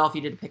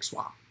Philadelphia did a pick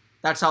swap.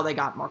 That's how they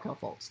got Markelle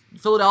Fultz.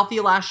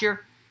 Philadelphia last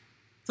year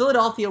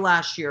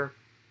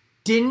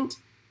didn't,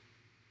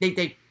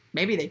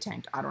 maybe they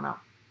tanked, I don't know.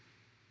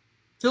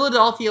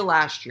 Philadelphia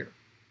last year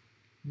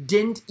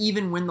didn't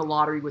even win the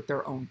lottery with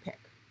their own pick.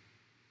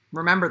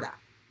 Remember that.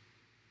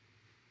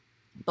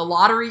 The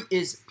lottery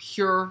is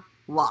pure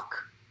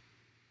luck.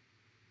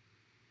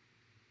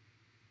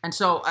 And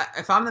so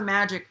if I'm the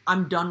Magic,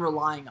 I'm done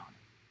relying on it.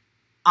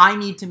 I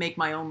need to make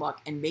my own luck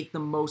and make the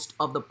most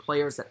of the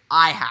players that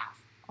I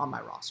have on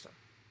my roster.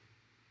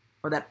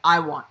 Or that I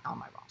want on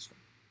my roster.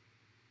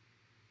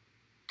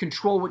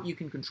 Control what you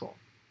can control.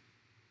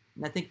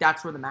 And I think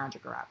that's where the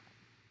Magic are at.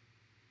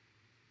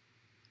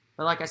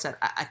 But like I said,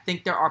 I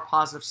think there are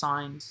positive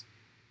signs.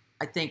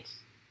 I think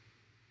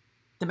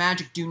the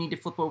Magic do need to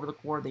flip over the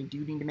core. They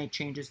do need to make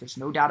changes. There's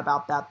no doubt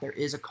about that. There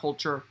is a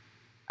culture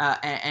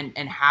and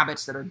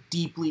habits that are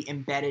deeply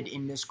embedded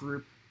in this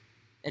group.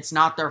 It's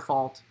not their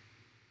fault,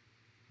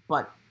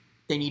 but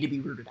they need to be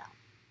rooted out.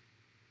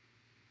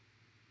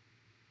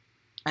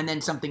 And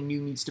then something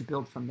new needs to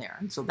build from there.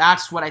 And so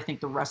that's what I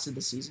think the rest of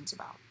the season's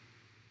about.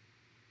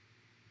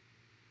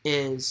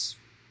 Is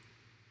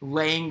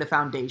laying the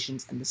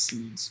foundations and the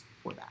seeds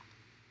for that.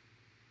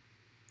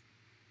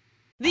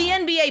 The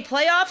NBA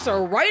playoffs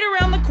are right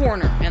around the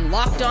corner, and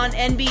Locked On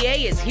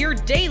NBA is here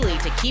daily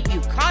to keep you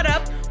caught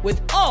up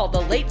with all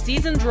the late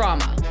season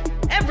drama.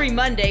 Every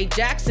Monday,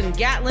 Jackson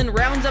Gatlin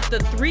rounds up the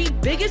 3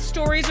 biggest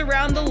stories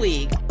around the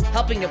league,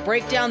 helping to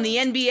break down the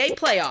NBA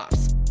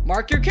playoffs.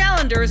 Mark your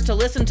calendars to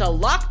listen to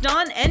Locked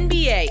On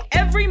NBA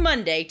every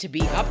Monday to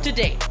be up to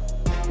date.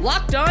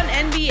 Locked On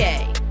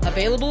NBA,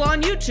 Available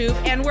on YouTube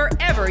and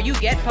wherever you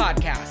get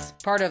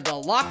podcasts. Part of the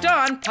Locked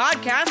On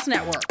Podcast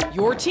Network.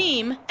 Your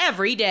team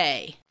every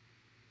day.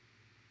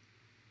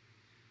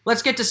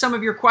 Let's get to some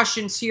of your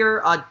questions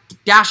here.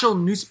 Dashel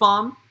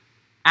Nussbaum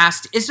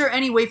asked, is there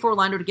any way for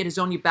Orlando to get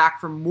Hezonja back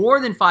for more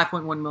than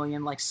 $5.1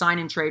 million, like sign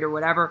and trade or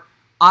whatever?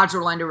 Odds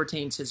Orlando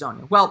retains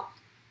Hezonja. Well,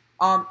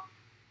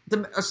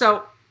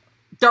 so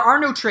there are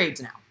no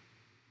trades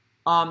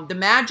now. The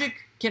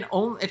Magic can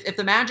only, if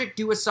the Magic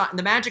do a sign,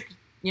 the Magic,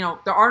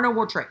 there are no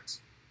more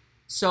trades.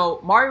 So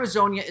Mario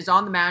Hezonja is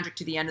on the Magic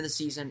to the end of the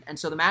season, and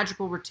so the Magic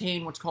will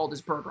retain what's called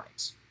his bird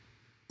rights.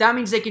 That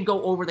means they can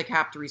go over the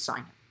cap to re-sign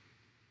him.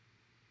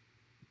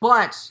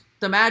 But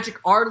the Magic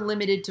are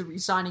limited to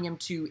re-signing him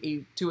to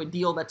a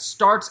deal that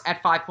starts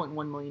at $5.1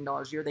 million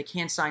a year. They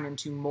can't sign him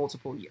to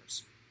multiple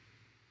years.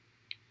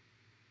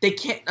 They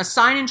can't. A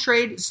sign and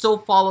trade still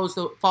follows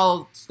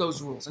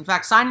those rules. In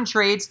fact, sign and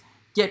trades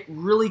get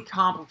really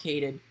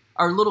complicated,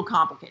 or a little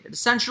complicated.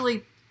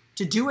 Essentially,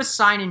 to do a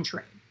sign and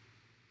trade,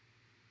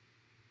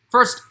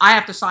 first I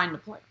have to sign the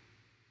player,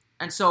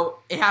 and so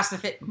it has to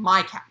fit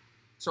my cap.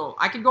 So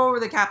I can go over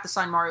the cap to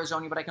sign Mario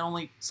Hezonja, but I can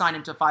only sign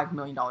him to a $5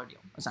 million deal,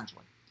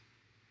 essentially.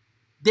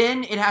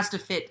 Then it has to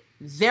fit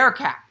their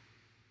cap,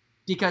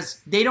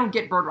 because they don't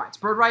get bird rights.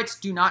 Bird rights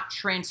do not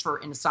transfer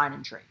in a sign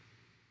and trade.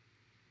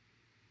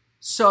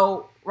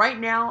 So right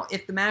now,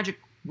 if the Magic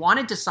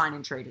wanted to sign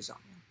and trade Hezonja,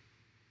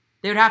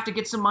 they would have to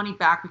get some money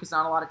back because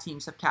not a lot of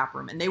teams have cap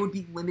room, and they would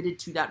be limited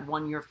to that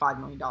 1 year, $5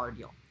 million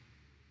deal.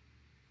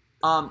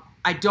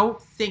 I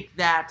don't think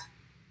that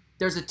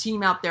there's a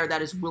team out there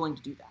that is willing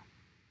to do that.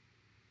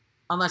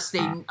 Unless they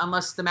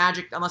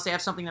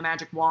have something the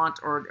Magic want,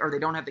 or they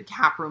don't have the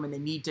cap room and they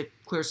need to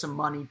clear some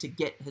money to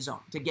get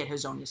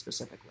Hezonja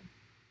specifically.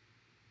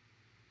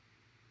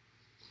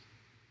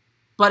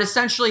 But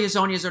essentially,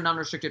 Hezonja is an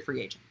unrestricted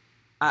free agent.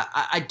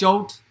 I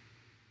don't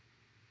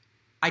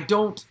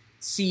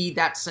see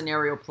that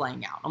scenario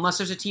playing out unless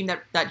there's a team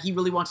that he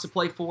really wants to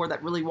play for,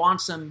 that really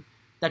wants him,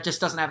 that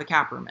just doesn't have the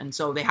cap room, and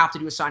so they have to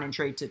do a sign and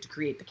trade to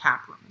create the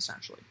cap room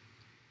essentially.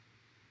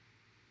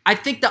 I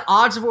think the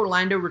odds of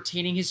Orlando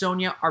retaining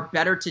Hezonja are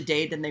better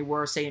today than they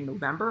were, say, in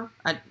November.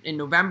 In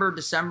November,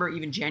 December,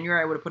 even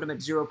January, I would have put them at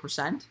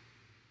 0%.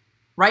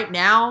 Right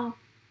now,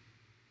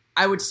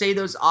 I would say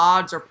those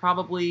odds are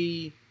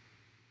probably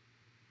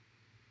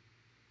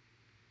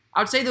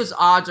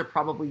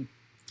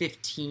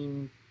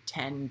 15,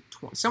 10,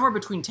 20, somewhere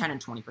between 10 and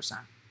 20%.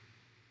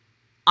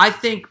 I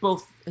think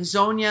both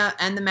Hezonja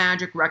and the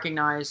Magic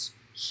recognize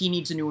he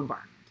needs a new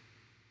environment.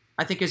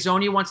 I think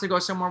Hezonja wants to go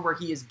somewhere where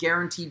he is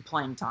guaranteed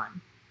playing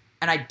time.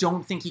 And I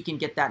don't think he can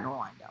get that in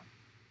Orlando.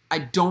 I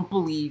don't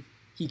believe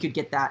he could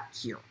get that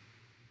here.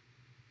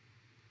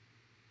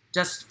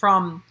 Just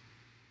from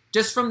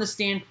the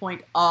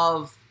standpoint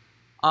of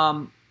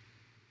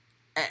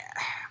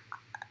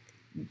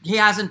he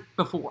hasn't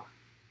before.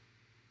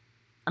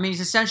 I mean,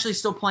 he's essentially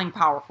still playing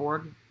power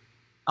forward,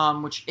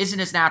 which isn't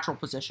his natural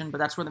position, but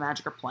that's where the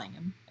Magic are playing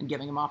him and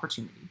giving him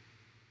opportunity.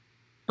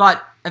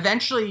 But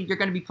eventually, you're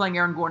going to be playing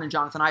Aaron Gordon and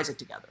Jonathan Isaac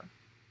together.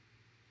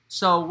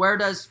 So where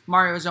does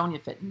Mario Hezonja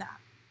fit in that?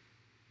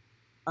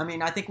 I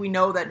mean, I think we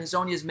know that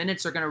Hezonja's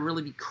minutes are going to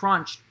really be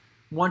crunched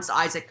once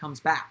Isaac comes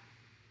back.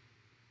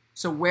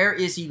 So where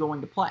is he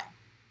going to play?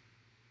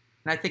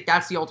 And I think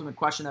that's the ultimate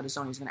question that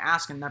Hezonja is going to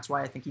ask, and that's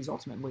why I think he's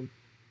ultimately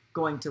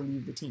going to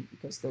leave the team,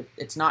 because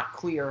it's not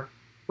clear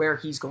where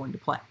he's going to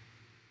play.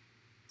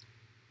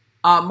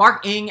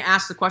 Mark Ing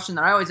asked the question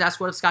that I always ask,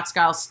 what if Scott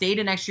Skiles stayed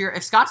in next year?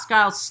 If Scott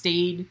Skiles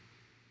stayed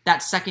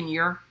that second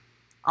year,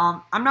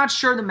 I'm not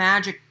sure the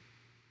Magic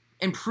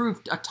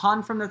improved a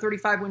ton from their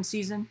 35-win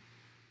season.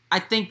 I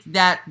think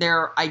that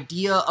their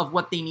idea of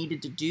what they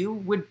needed to do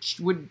would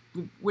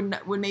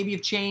maybe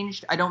have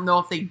changed. I don't know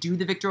if they do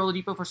the Victor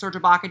Oladipo for Serge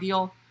Ibaka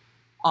deal.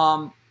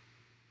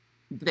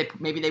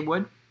 Maybe they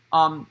would.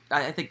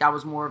 I think that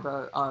was more of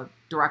a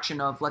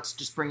direction of let's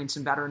just bring in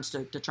some veterans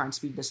to try and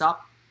speed this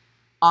up.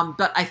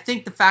 But I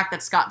think the fact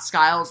that Scott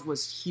Skiles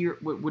was here,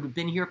 would have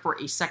been here for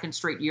a second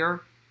straight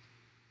year,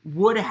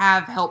 would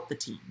have helped the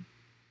team,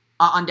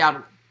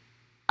 undoubtedly.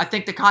 I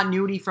think the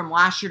continuity from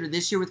last year to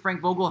this year with Frank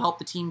Vogel helped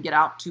the team get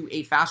out to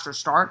a faster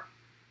start.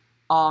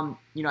 I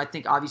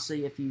think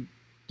obviously if you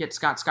get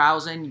Scott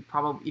Skiles in,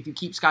 if you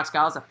keep Scott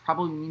Skiles, that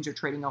probably means you're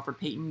trading Elfrid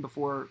Payton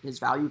before his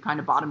value kind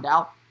of bottomed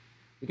out,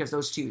 because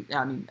those two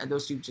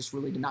just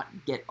really did not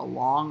get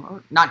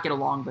along,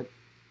 but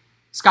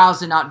Skiles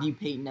did not view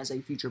Payton as a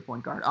future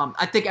point guard.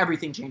 I think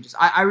everything changes.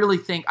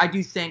 I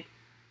do think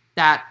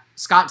that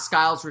Scott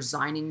Skiles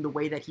resigning the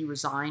way that he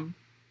resigned,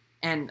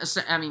 and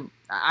I mean,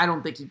 I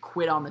don't think he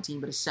quit on the team,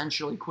 but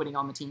essentially quitting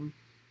on the team,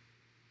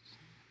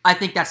 I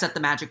think that set the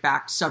Magic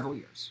back several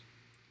years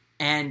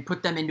and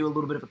put them into a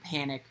little bit of a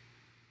panic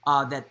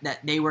that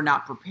they were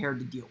not prepared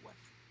to deal with.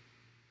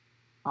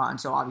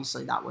 And so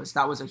obviously that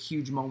was a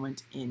huge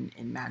moment in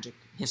Magic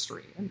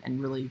history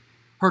and really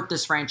hurt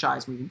this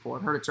franchise moving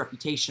forward, hurt its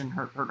reputation,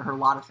 hurt a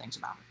lot of things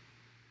about it.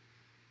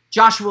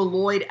 Joshua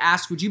Lloyd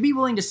asked, would you be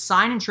willing to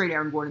sign and trade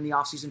Aaron Gordon in the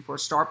offseason for a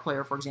star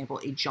player, for example,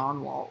 a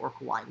John Wall or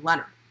Kawhi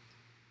Leonard?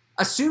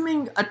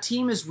 assuming a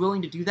team is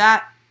willing to do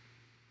that,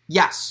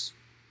 yes.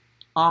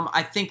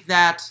 I think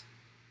that,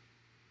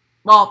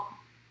 well,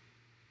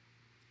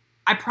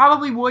 I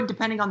probably would,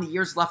 depending on the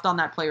years left on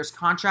that player's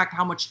contract,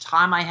 how much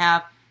time I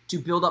have to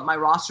build up my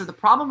roster. The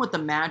problem with the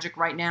Magic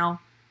right now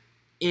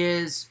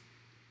is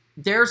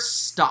they're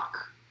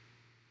stuck.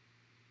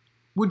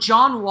 Would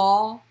John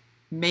Wall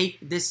make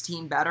this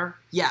team better?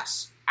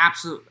 Yes,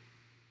 absolutely.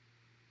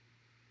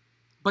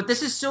 But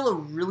this is still a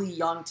really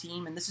young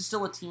team, and this is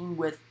still a team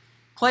with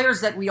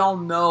players that we all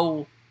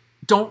know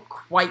don't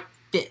quite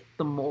fit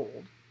the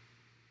mold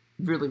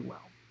really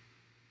well.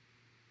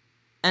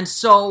 And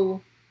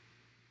so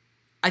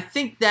I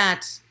think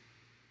that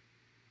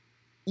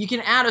you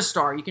can add a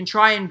star. You can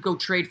try and go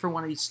trade for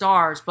one of these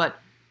stars, but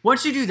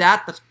once you do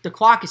that, the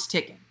clock is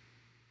ticking.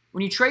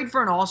 When you trade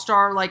for an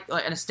all-star, like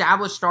an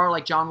established star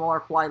like John Wall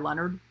or Kawhi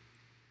Leonard,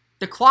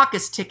 the clock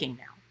is ticking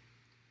now.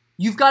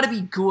 You've got to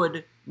be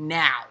good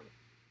now.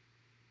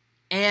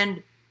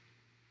 And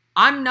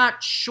I'm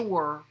not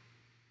sure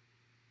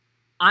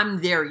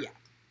I'm there yet.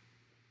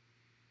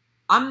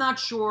 I'm not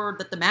sure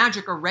that the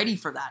Magic are ready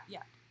for that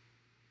yet.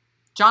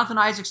 Jonathan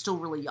Isaac's still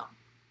really young.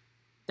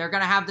 They're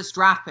going to have this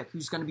draft pick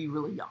who's going to be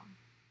really young.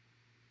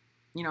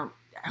 You know,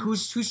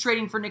 who's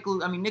trading for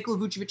Nikola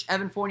Vucevic,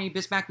 Evan Fournier,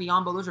 Bismack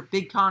Biyombo, those are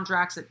big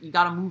contracts that you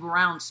got to move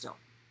around still.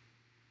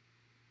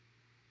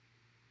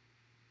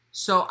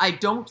 So I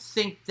don't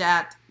think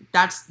that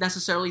that's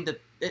necessarily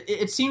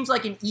it seems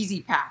like an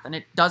easy path, and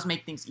it does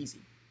make things easy.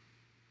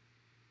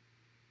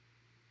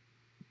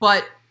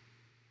 But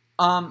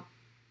at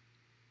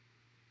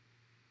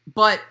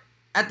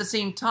the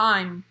same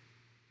time,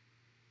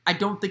 I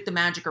don't think the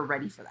Magic are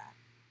ready for that.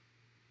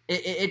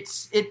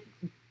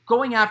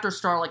 Going after a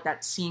star like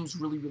that seems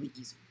really, really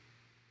easy.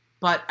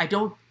 But I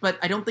don't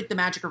think the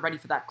Magic are ready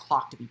for that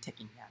clock to be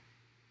ticking yet.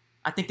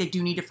 I think they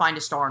do need to find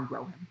a star and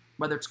grow him.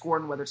 Whether it's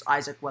Gordon, whether it's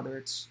Isaac, whether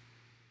it's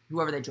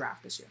whoever they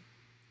draft this year.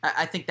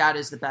 I think that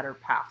is the better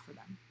path for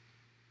them.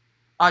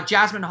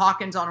 Jasmine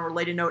Hawkins, on a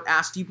related note,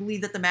 asked, do you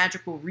believe that the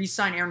Magic will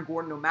re-sign Aaron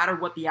Gordon no matter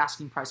what the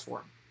asking price for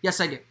him? Yes,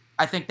 I do.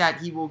 I think that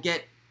he will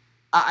get...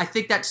 I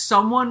think that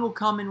someone will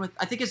come in with...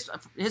 I think his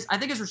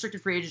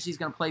restricted free agency is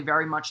going to play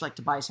very much like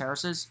Tobias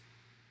Harris's.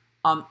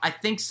 I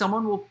think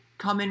someone will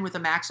come in with a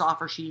max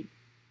offer sheet.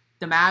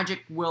 The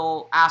Magic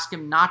will ask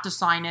him not to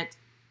sign it.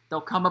 They'll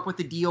come up with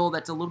a deal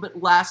that's a little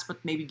bit less, but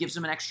maybe gives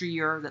him an extra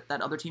year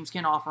that other teams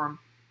can't offer him,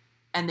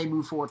 and they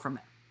move forward from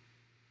there.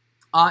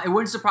 It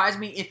wouldn't surprise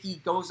me if he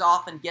goes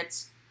off and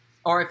gets,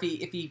 or if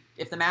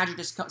the Magic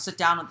just sit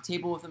down at the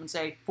table with him and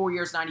say, 4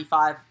 years,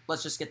 95,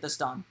 let's just get this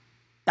done.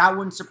 That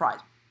wouldn't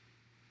surprise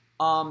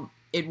me.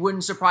 It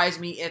wouldn't surprise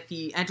me if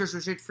he enters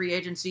restricted free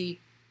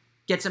agency,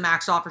 gets a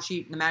max offer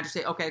sheet, and the Magic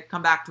say, okay,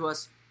 come back to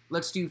us.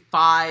 Let's do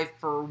 5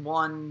 for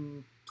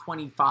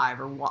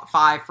 125 or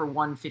 5 for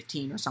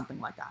 115 or something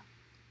like that.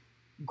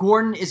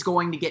 Gordon is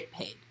going to get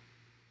paid.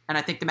 And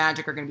I think the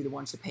Magic are going to be the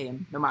ones to pay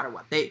him no matter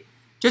what.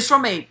 Just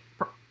from a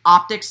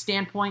optics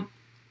standpoint,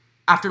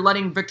 after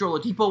letting Victor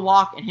Oladipo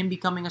walk and him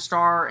becoming a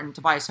star and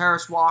Tobias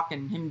Harris walk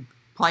and him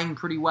playing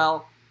pretty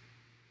well,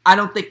 I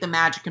don't think the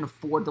Magic can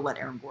afford to let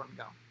Aaron Gordon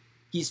go.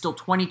 He's still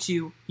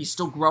 22. He's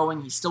still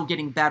growing. He's still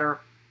getting better.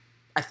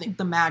 I think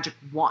the Magic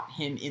want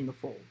him in the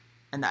fold.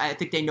 And I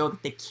think they know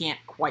that they can't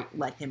quite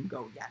let him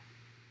go yet.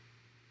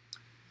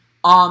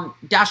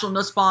 Dashiell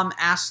Nussbaum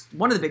asked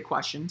one of the big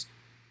questions.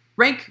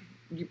 Rank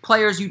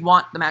players you'd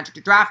want the Magic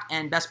to draft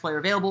and best player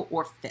available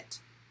or fit.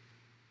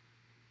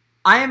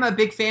 I am a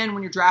big fan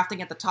when you're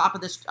drafting at the top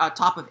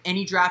of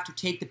any draft to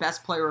take the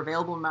best player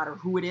available no matter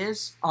who it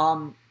is.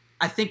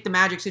 I think the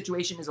Magic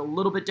situation is a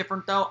little bit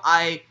different though.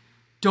 I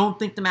don't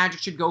think the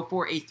Magic should go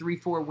for a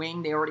 3-4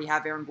 wing. They already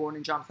have Aaron Gordon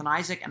and Jonathan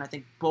Isaac, and I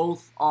think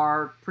both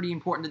are pretty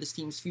important to this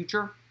team's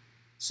future.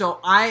 So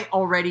I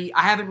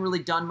haven't really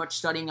done much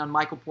studying on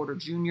Michael Porter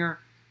Jr.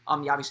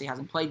 He obviously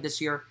hasn't played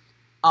this year.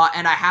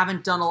 And I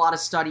haven't done a lot of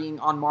studying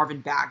on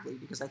Marvin Bagley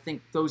because I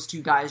think those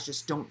two guys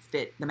just don't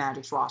fit the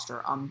Magic's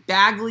roster.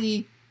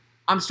 Bagley,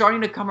 I'm starting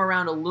to come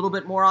around a little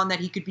bit more on that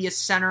he could be a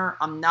center.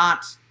 I'm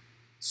not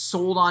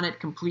sold on it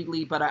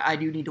completely, but I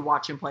do need to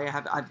watch him play.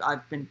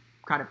 I've been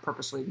kind of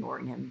purposely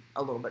ignoring him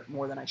a little bit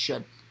more than I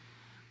should.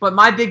 But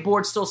my big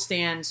board still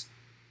stands.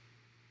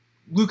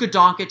 Luka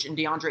Doncic and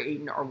DeAndre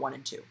Ayton are 1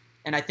 and 2.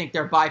 And I think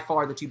they're by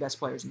far the two best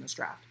players in this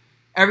draft.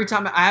 Every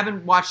time, I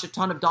haven't watched a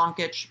ton of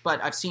Doncic,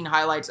 but I've seen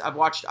highlights. I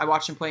watched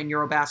him play in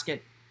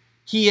Eurobasket.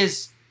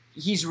 He's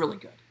really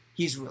good.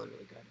 He's really,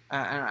 really good.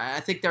 And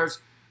I think there's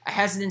a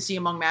hesitancy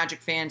among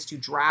Magic fans to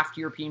draft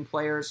European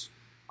players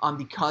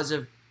because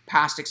of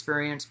past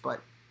experience,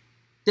 but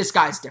this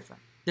guy's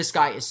different. This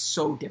guy is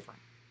so different.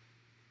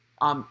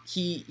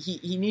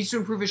 He needs to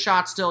improve his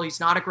shot still. He's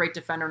not a great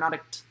defender, not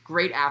a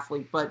great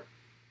athlete, but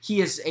he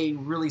is a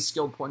really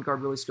skilled point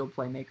guard, really skilled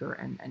playmaker,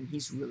 and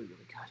he's really, really good.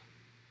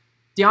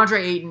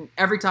 DeAndre Ayton,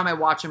 every time I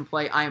watch him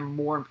play, I am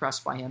more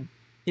impressed by him.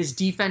 His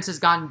defense has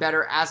gotten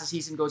better as the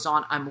season goes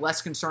on. I'm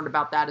less concerned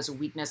about that as a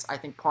weakness. I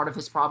think part of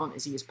his problem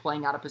is he is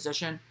playing out of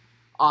position,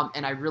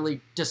 and I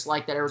really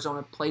dislike that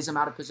Arizona plays him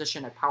out of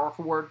position at power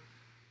forward.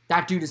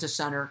 That dude is a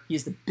center. He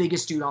is the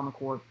biggest dude on the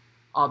court.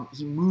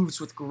 He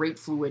moves with great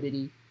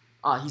fluidity.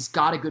 He's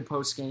got a good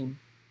post game.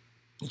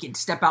 He can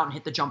step out and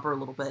hit the jumper a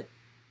little bit.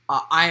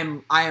 I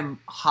am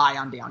high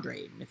on DeAndre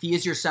Ayton. If he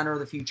is your center of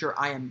the future,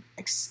 I am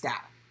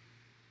ecstatic.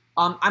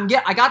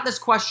 I got this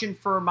question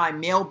for my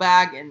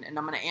mailbag, and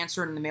I'm going to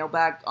answer it in the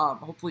mailbag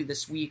hopefully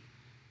this week.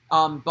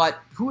 But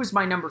who is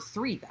my number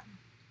 3 then?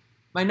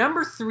 My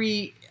number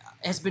 3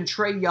 has been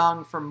Trae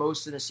Young for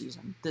most of the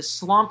season. The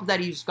slump that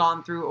he's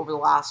gone through over the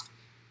last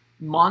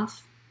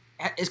month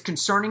is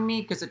concerning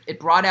me because it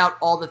brought out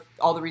all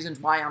the reasons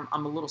why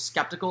I'm a little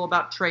skeptical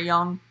about Trae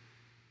Young.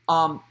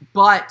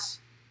 But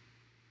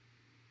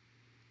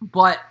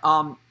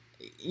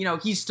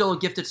he's still a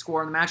gifted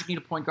scorer. The Magic need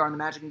a point guard, and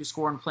the Magic need a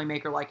scorer and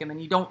playmaker like him, and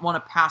you don't want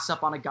to pass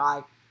up on a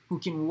guy who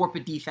can warp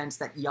a defense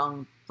that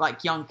Young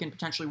can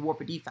potentially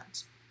warp a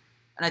defense.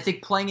 And I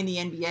think playing in the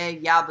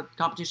NBA, the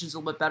competition's a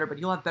little bit better, but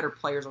he'll have better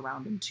players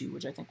around him too,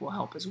 which I think will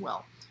help as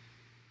well.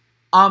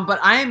 But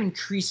I am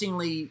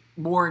increasingly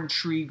more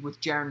intrigued with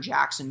Jaren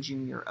Jackson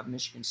Jr. of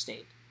Michigan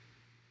State,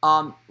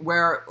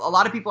 where a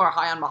lot of people are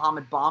high on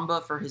Mohamed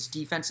Bamba for his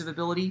defensive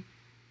ability.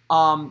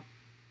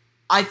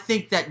 I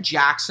think that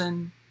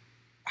Jackson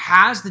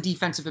has the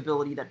defensive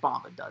ability that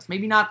Bamba does.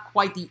 Maybe not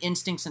quite the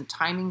instincts and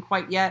timing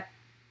quite yet.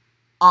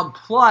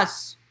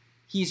 Plus,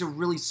 he's a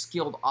really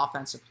skilled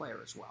offensive player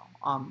as well.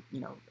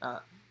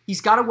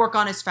 He's got to work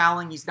on his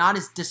fouling. He's not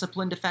as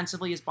disciplined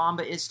defensively as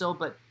Bamba is still,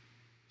 but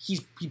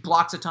he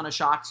blocks a ton of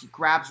shots. He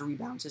grabs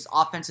rebounds. His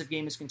offensive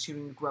game is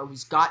continuing to grow.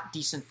 He's got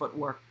decent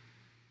footwork.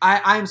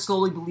 I am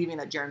slowly believing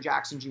that Jaren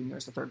Jackson Jr.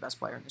 is the third best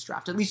player in this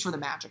draft, at least for the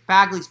Magic.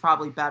 Bagley's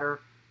probably better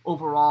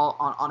overall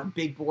on a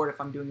big board if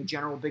I'm doing a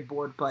general big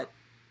board, but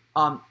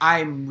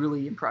I'm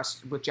really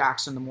impressed with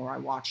Jackson the more I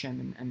watch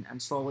him,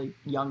 and slowly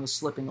Young is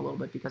slipping a little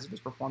bit because of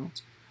his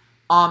performance.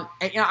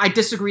 I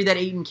disagree that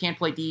Ayton can't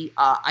play D.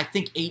 I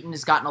think Ayton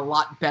has gotten a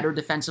lot better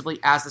defensively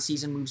as the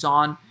season moves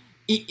on.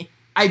 I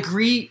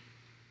agree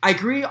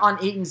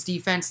on Ayton's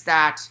defense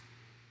that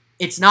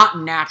it's not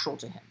natural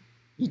to him.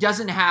 He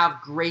doesn't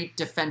have great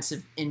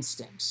defensive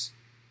instincts,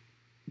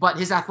 but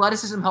his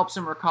athleticism helps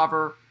him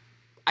recover.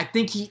 I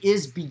think he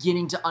is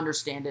beginning to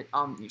understand it.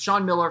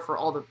 Sean Miller, for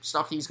all the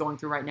stuff he's going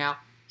through right now,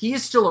 he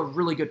is still a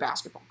really good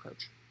basketball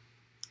coach.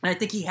 And I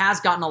think he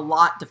has gotten a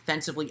lot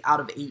defensively out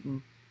of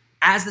Ayton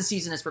as the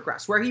season has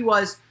progressed. Where he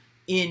was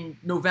in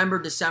November,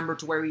 December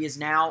to where he is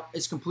now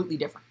is completely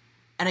different.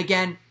 And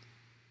again,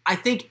 I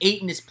think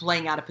Ayton is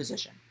playing out of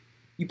position.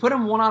 You put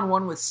him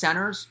one-on-one with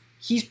centers,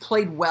 he's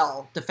played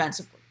well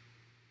defensively.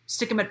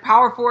 Stick him at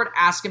power forward,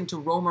 ask him to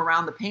roam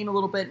around the paint a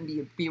little bit and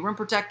be a rim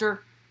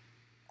protector.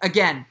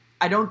 Again,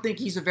 I don't think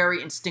he's a very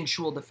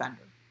instinctual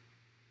defender,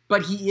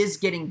 but he is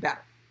getting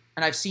better.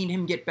 And I've seen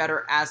him get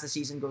better as the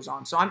season goes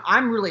on. So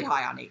I'm really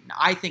high on Ayton.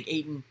 I think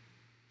Ayton,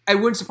 it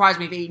wouldn't surprise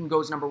me if Ayton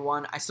goes number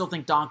 1. I still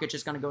think Doncic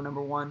is going to go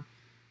number 1.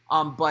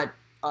 But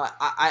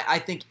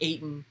I think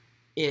Ayton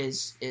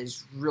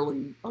is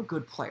really a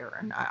good player.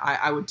 And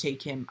I would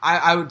take him.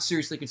 I would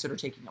seriously consider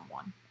taking him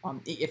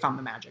 1 if I'm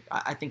the Magic.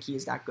 I think he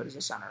is that good as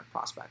a center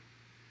prospect.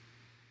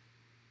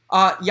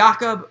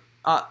 Jakob,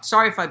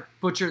 sorry if I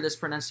butcher this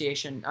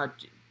pronunciation.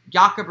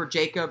 Jakob or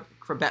Jacob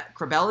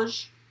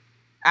Krebelij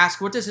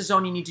ask, what does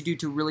Hezonja need to do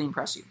to really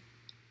impress you?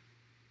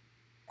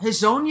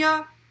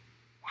 Hezonja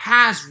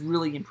has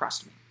really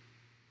impressed me.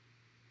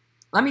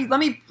 Let me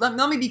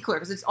be clear,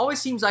 because it always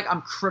seems like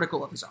I'm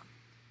critical of Hezonja.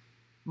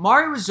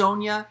 Mario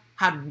Hezonja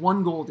had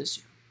 1 goal this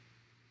year.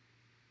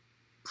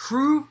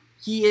 Prove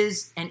he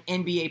is an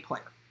NBA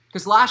player.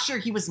 Because last year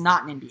he was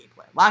not an NBA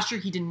player. Last year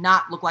he did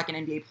not look like an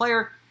NBA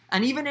player.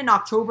 And even in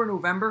October,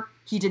 November,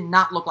 he did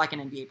not look like an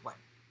NBA player.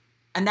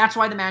 And that's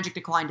why the Magic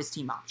declined his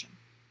team option.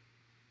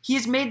 He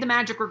has made the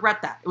Magic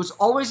regret that. It was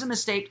always a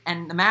mistake,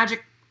 and the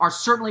Magic are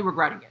certainly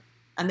regretting it.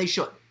 And they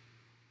should.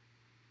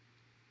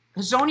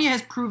 Hezonja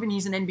has proven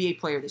he's an NBA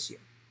player this year.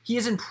 He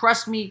has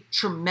impressed me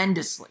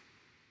tremendously.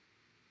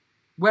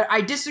 Where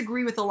I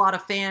disagree with a lot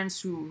of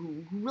fans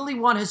who really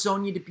want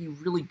Hezonja to be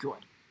really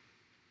good.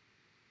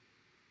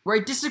 Where I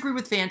disagree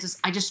with fans is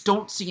I just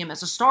don't see him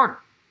as a starter.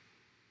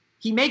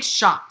 He makes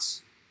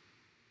shots,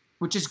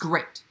 which is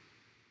great.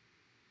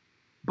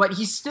 But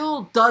he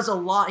still does a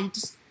lot.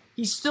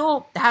 He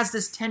still has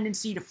this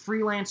tendency to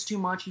freelance too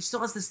much. He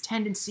still has this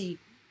tendency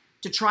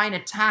to try and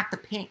attack the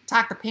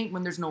paint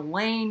when there's no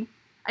lane.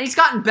 And he's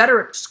gotten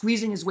better at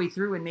squeezing his way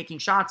through and making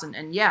shots. And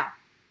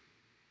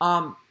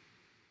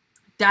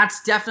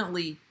that's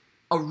definitely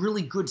a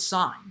really good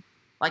sign.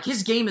 Like,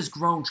 his game has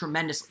grown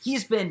tremendously. He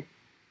has been,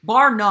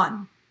 bar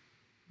none,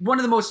 one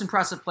of the most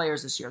impressive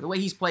players this year, the way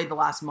he's played the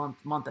last month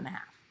and a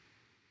half.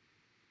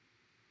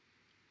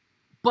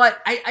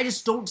 But I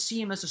just don't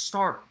see him as a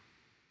starter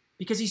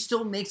because he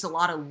still makes a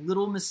lot of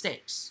little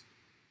mistakes.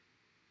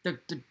 The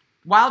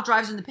wild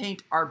drives in the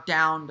paint are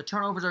down, the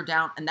turnovers are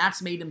down, and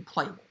that's made him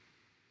playable.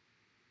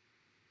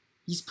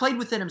 He's played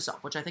within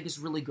himself, which I think is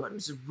really good.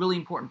 It's a really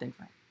important thing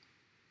for him.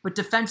 But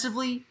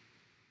defensively,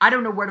 I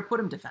don't know where to put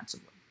him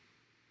defensively.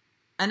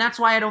 And that's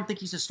why I don't think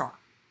he's a starter.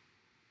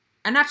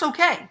 And that's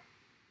okay.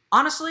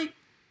 Honestly,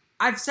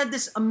 I've said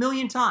this a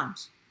million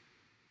times.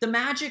 The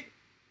Magic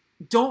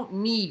don't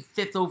need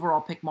 5th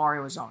overall pick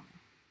Mario Hezonja.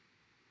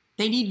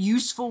 They need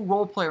useful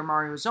role player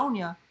Mario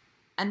Hezonja,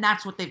 and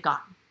that's what they've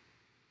gotten.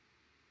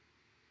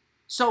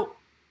 So,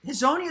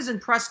 Hezonja has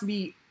impressed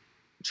me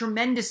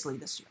tremendously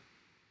this year.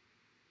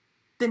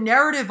 The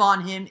narrative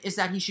on him is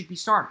that he should be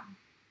starting.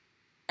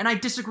 And I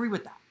disagree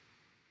with that.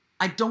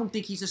 I don't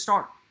think he's a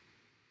starter.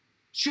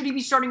 Should he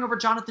be starting over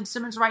Jonathan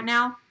Simmons right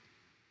now?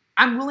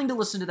 I'm willing to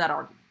listen to that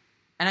argument.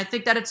 And I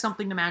think that it's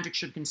something the Magic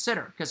should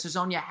consider because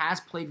Hezonja has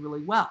played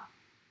really well.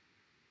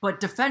 But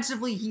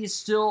defensively, he is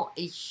still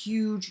a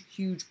huge,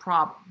 huge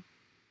problem.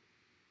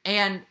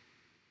 And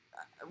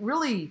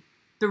really,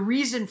 the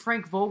reason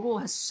Frank Vogel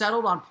has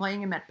settled on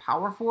playing him at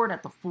power forward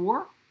at the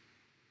 4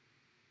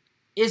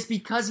 is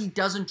because he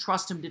doesn't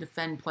trust him to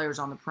defend players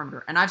on the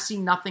perimeter. And I've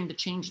seen nothing to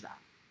change that.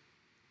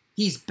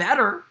 He's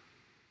better,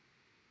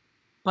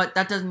 but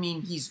that doesn't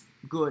mean he's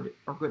good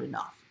or good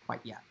enough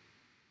quite yet.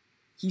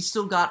 He's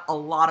still got a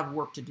lot of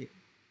work to do.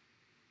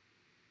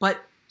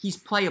 But he's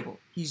playable.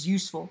 He's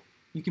useful.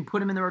 You can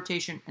put him in the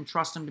rotation and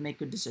trust him to make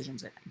good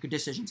decisions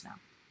now.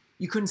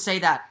 You couldn't say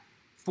that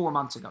 4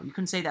 months ago. You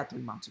couldn't say that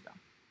 3 months ago.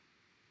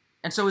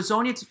 And so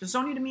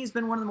Hezonja to me has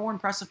been one of the more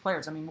impressive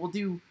players. I mean, we'll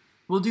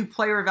do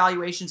player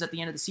evaluations at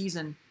the end of the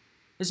season.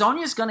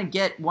 Hezonja is going to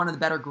get one of the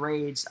better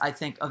grades, I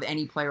think, of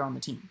any player on the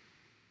team.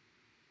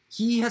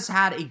 He has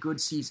had a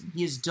good season.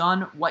 He has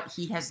done what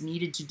he has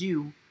needed to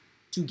do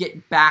to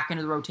get back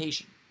into the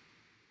rotation.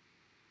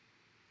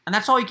 And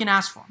that's all you can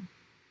ask for him.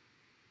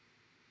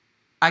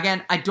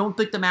 Again, I don't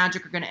think the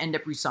Magic are going to end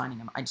up re-signing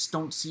him. I just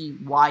don't see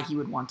why he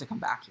would want to come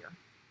back here.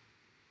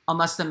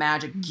 Unless the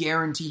Magic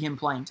guarantee him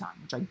playing time,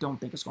 which I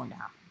don't think is going to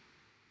happen.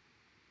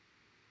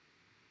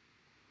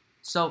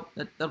 So,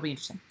 that'll be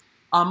interesting.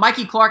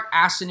 Mikey Clark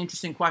asks an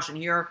interesting question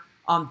here.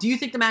 Do you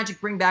think the Magic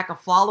bring back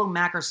Afflalo,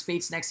 Mack, or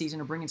Speights next season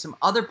or bring in some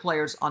other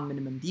players on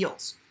minimum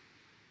deals?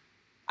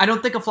 I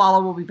don't think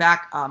Afflalo will be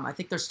back. I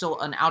think there's still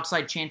an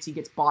outside chance he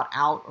gets bought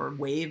out or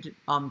waived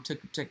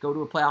to go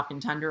to a playoff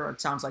contender. Or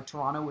it sounds like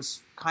Toronto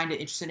was kind of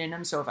interested in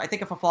him. So if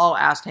Afflalo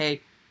asked,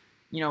 hey,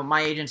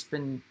 my agent's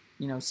been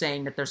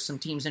saying that there's some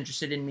teams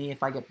interested in me.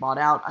 If I get bought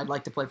out, I'd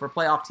like to play for a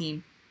playoff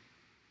team.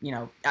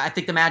 I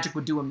think the Magic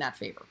would do him that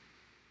favor.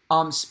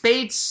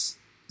 Speights,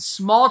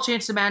 small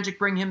chance the Magic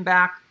bring him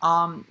back.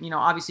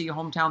 Obviously a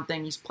hometown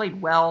thing. He's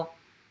played well.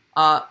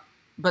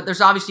 But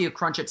there's obviously a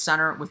crunch at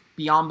center with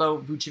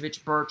Biyombo,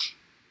 Vucevic, Birch.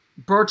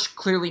 Birch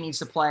clearly needs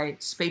to play.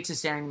 Speights is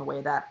standing in the way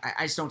of that.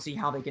 I just don't see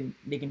how they can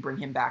bring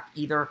him back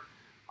either.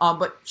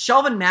 But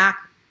Shelvin Mack,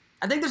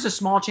 I think there's a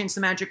small chance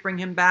the Magic bring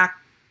him back.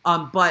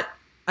 But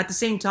at the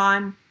same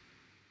time,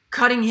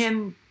 cutting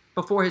him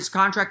before his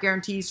contract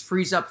guarantees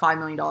frees up $5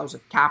 million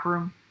of cap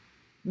room.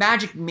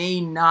 Magic may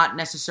not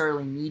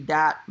necessarily need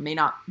that, may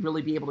not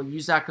really be able to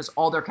use that because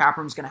all their cap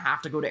room is going to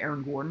have to go to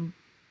Aaron Gordon.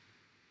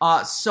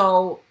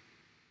 So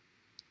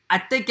I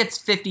think it's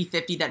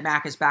 50-50 that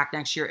Mack is back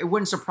next year. It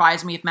wouldn't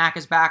surprise me if Mack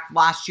is back.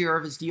 Last year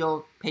of his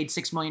deal, paid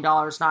 $6 million,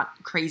 not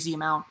a crazy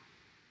amount.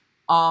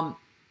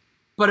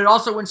 But it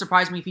also wouldn't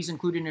surprise me if he's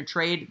included in a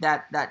trade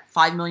that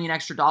 $5 million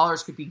extra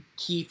dollars could be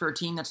key for a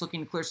team that's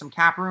looking to clear some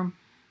cap room.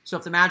 So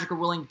if the Magic are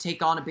willing to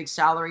take on a big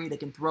salary, they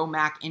can throw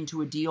Mack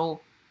into a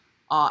deal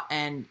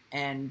and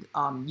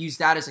use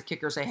that as a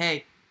kicker. Say,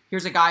 hey,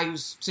 here's a guy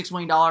who's $6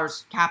 million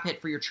cap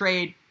hit for your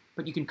trade,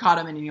 but you can cut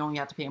him and you only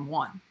have to pay him $1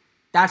 million.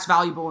 That's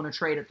valuable in a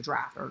trade at the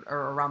draft or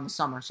around the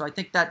summer. So I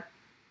think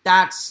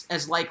that's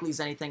as likely as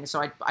anything. So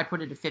I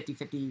put it at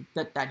 50-50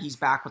 that he's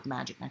back with the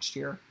Magic next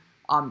year.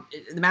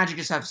 The Magic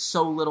just have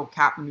so little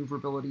cap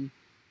maneuverability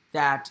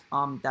that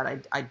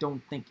I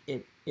don't think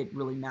it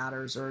really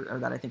matters or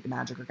that I think the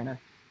Magic are going to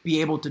be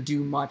able to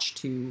do much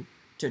to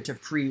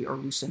free or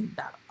loosen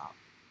that up.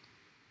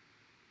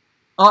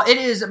 It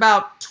is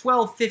about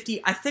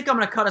 12:50. I think I'm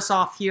going to cut us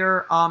off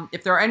here.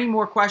 If there are any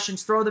more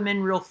questions, throw them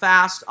in real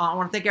fast. I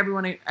want to thank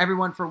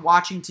everyone for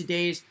watching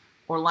today's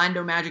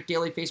Orlando Magic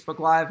Daily Facebook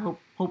Live.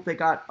 Hope they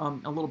got a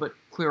little bit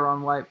clearer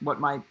on what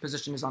my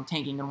position is on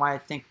tanking and why I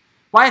think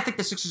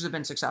the Sixers have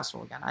been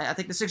successful again. I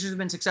think the Sixers have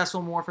been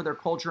successful more for their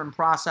culture and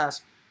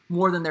process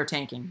more than their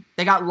tanking.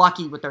 They got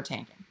lucky with their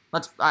tanking.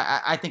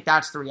 I think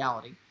that's the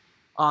reality.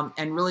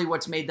 And really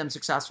what's made them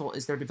successful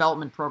is their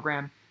development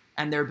program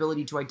and their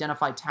ability to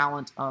identify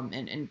talent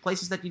in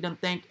places that you don't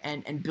think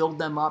and build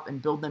them up and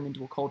build them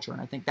into a culture.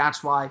 And I think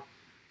that's why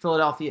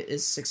Philadelphia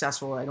is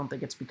successful. I don't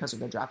think it's because of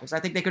their draft picks. I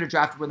think they could have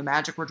drafted where the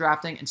Magic were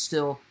drafting and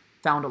still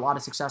found a lot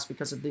of success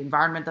because of the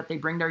environment that they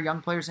bring their young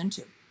players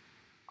into.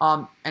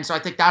 And so I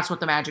think that's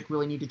what the Magic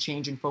really need to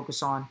change and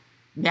focus on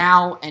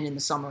now and in the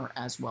summer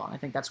as well. And I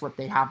think that's what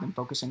they have been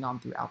focusing on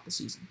throughout the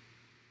season.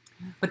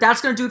 But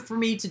that's going to do it for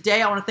me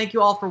today. I want to thank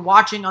you all for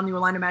watching on the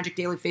Orlando Magic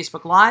Daily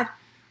Facebook Live.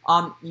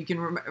 You can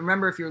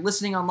remember if you're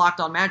listening on Locked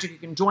On Magic, you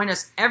can join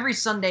us every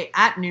Sunday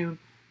at noon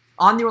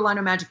on the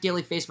Orlando Magic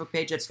Daily Facebook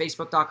page. That's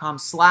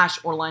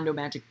facebook.com/Orlando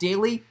Magic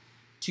Daily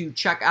to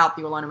check out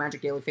the Orlando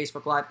Magic Daily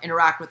Facebook Live.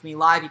 Interact with me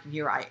live. You can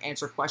hear I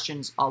answer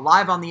questions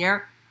live on the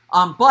air.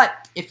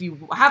 But if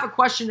you have a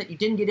question that you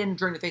didn't get in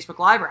during the Facebook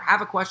Live or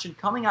have a question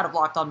coming out of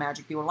Locked On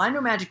Magic, the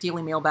Orlando Magic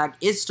Daily Mailbag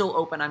is still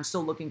open. I'm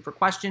still looking for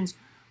questions,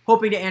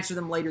 hoping to answer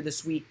them later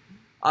this week.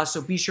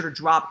 So be sure to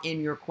drop in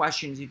your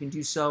questions. You can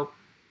do so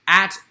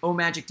at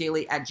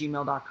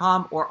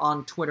omagicdaily@gmail.com or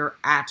on Twitter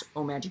at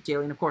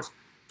omagicdaily. And of course,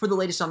 for the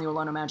latest on the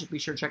Orlando Magic, be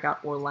sure to check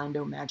out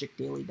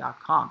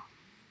orlandomagicdaily.com.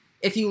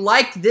 If you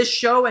like this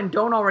show and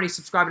don't already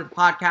subscribe to the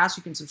podcast,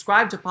 you can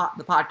subscribe to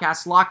the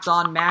podcast Locked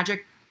On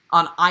Magic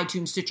on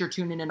iTunes, Stitcher,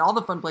 TuneIn, and all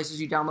the fun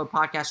places you download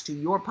podcasts to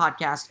your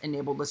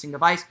podcast-enabled listening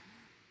device.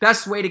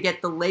 Best way to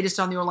get the latest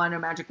on the Orlando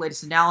Magic,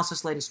 latest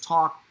analysis, latest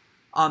talk,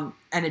 and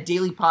a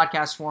daily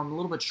podcast form, a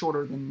little bit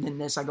shorter than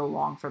this. I go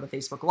long for the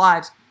Facebook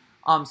Lives,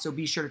 so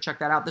be sure to check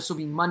that out. This will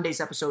be Monday's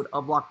episode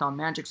of Locked On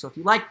Magic, so if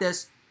you like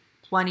this,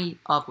 plenty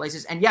of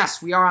places. And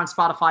yes, we are on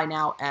Spotify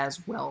now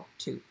as well,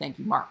 too. Thank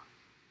you, Mark.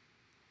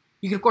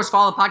 You can, of course,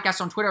 follow the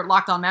podcast on Twitter at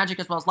Locked On Magic,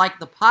 as well as like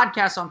the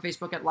podcast on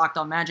Facebook at Locked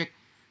On Magic.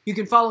 You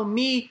can follow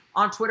me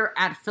on Twitter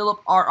at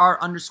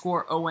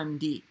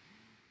PhilipRR_OMD.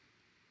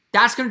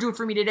 That's going to do it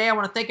for me today. I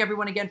want to thank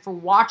everyone again for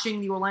watching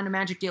the Orlando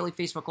Magic Daily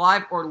Facebook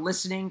Live or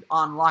listening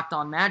on Locked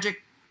On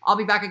Magic. I'll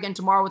be back again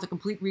tomorrow with a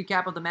complete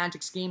recap of the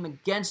Magic's game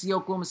against the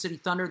Oklahoma City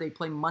Thunder. They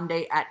play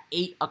Monday at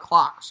 8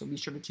 o'clock, so be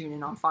sure to tune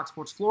in on Fox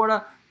Sports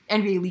Florida,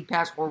 NBA League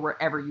Pass, or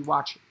wherever you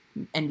watch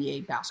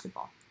NBA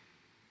basketball.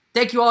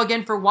 Thank you all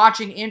again for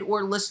watching and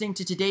or listening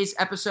to today's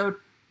episode.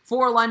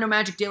 For Orlando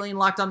Magic Daily and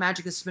Locked On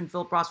Magic, this has been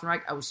Philip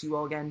Rossman-Reich. I will see you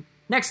all again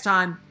next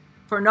time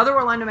for another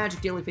Orlando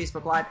Magic Daily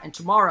Facebook Live, and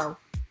tomorrow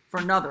for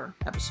another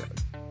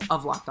episode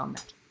of Locked On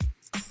Magic.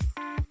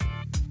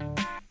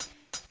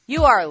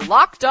 You are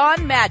Locked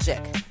On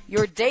Magic,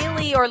 your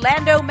daily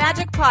Orlando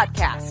Magic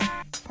podcast,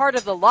 part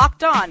of the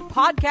Locked On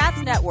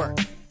Podcast Network,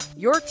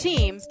 your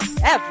team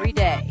every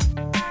day.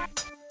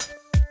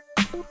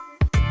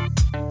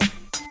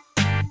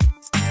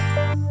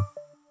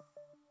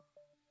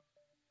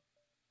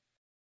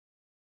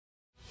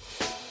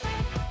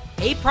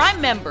 Hey, Prime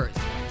members,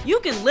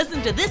 you can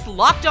listen to this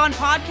Locked On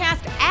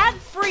podcast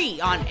ad-free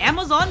on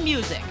Amazon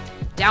Music.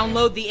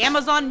 Download the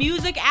Amazon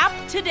Music app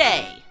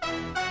today.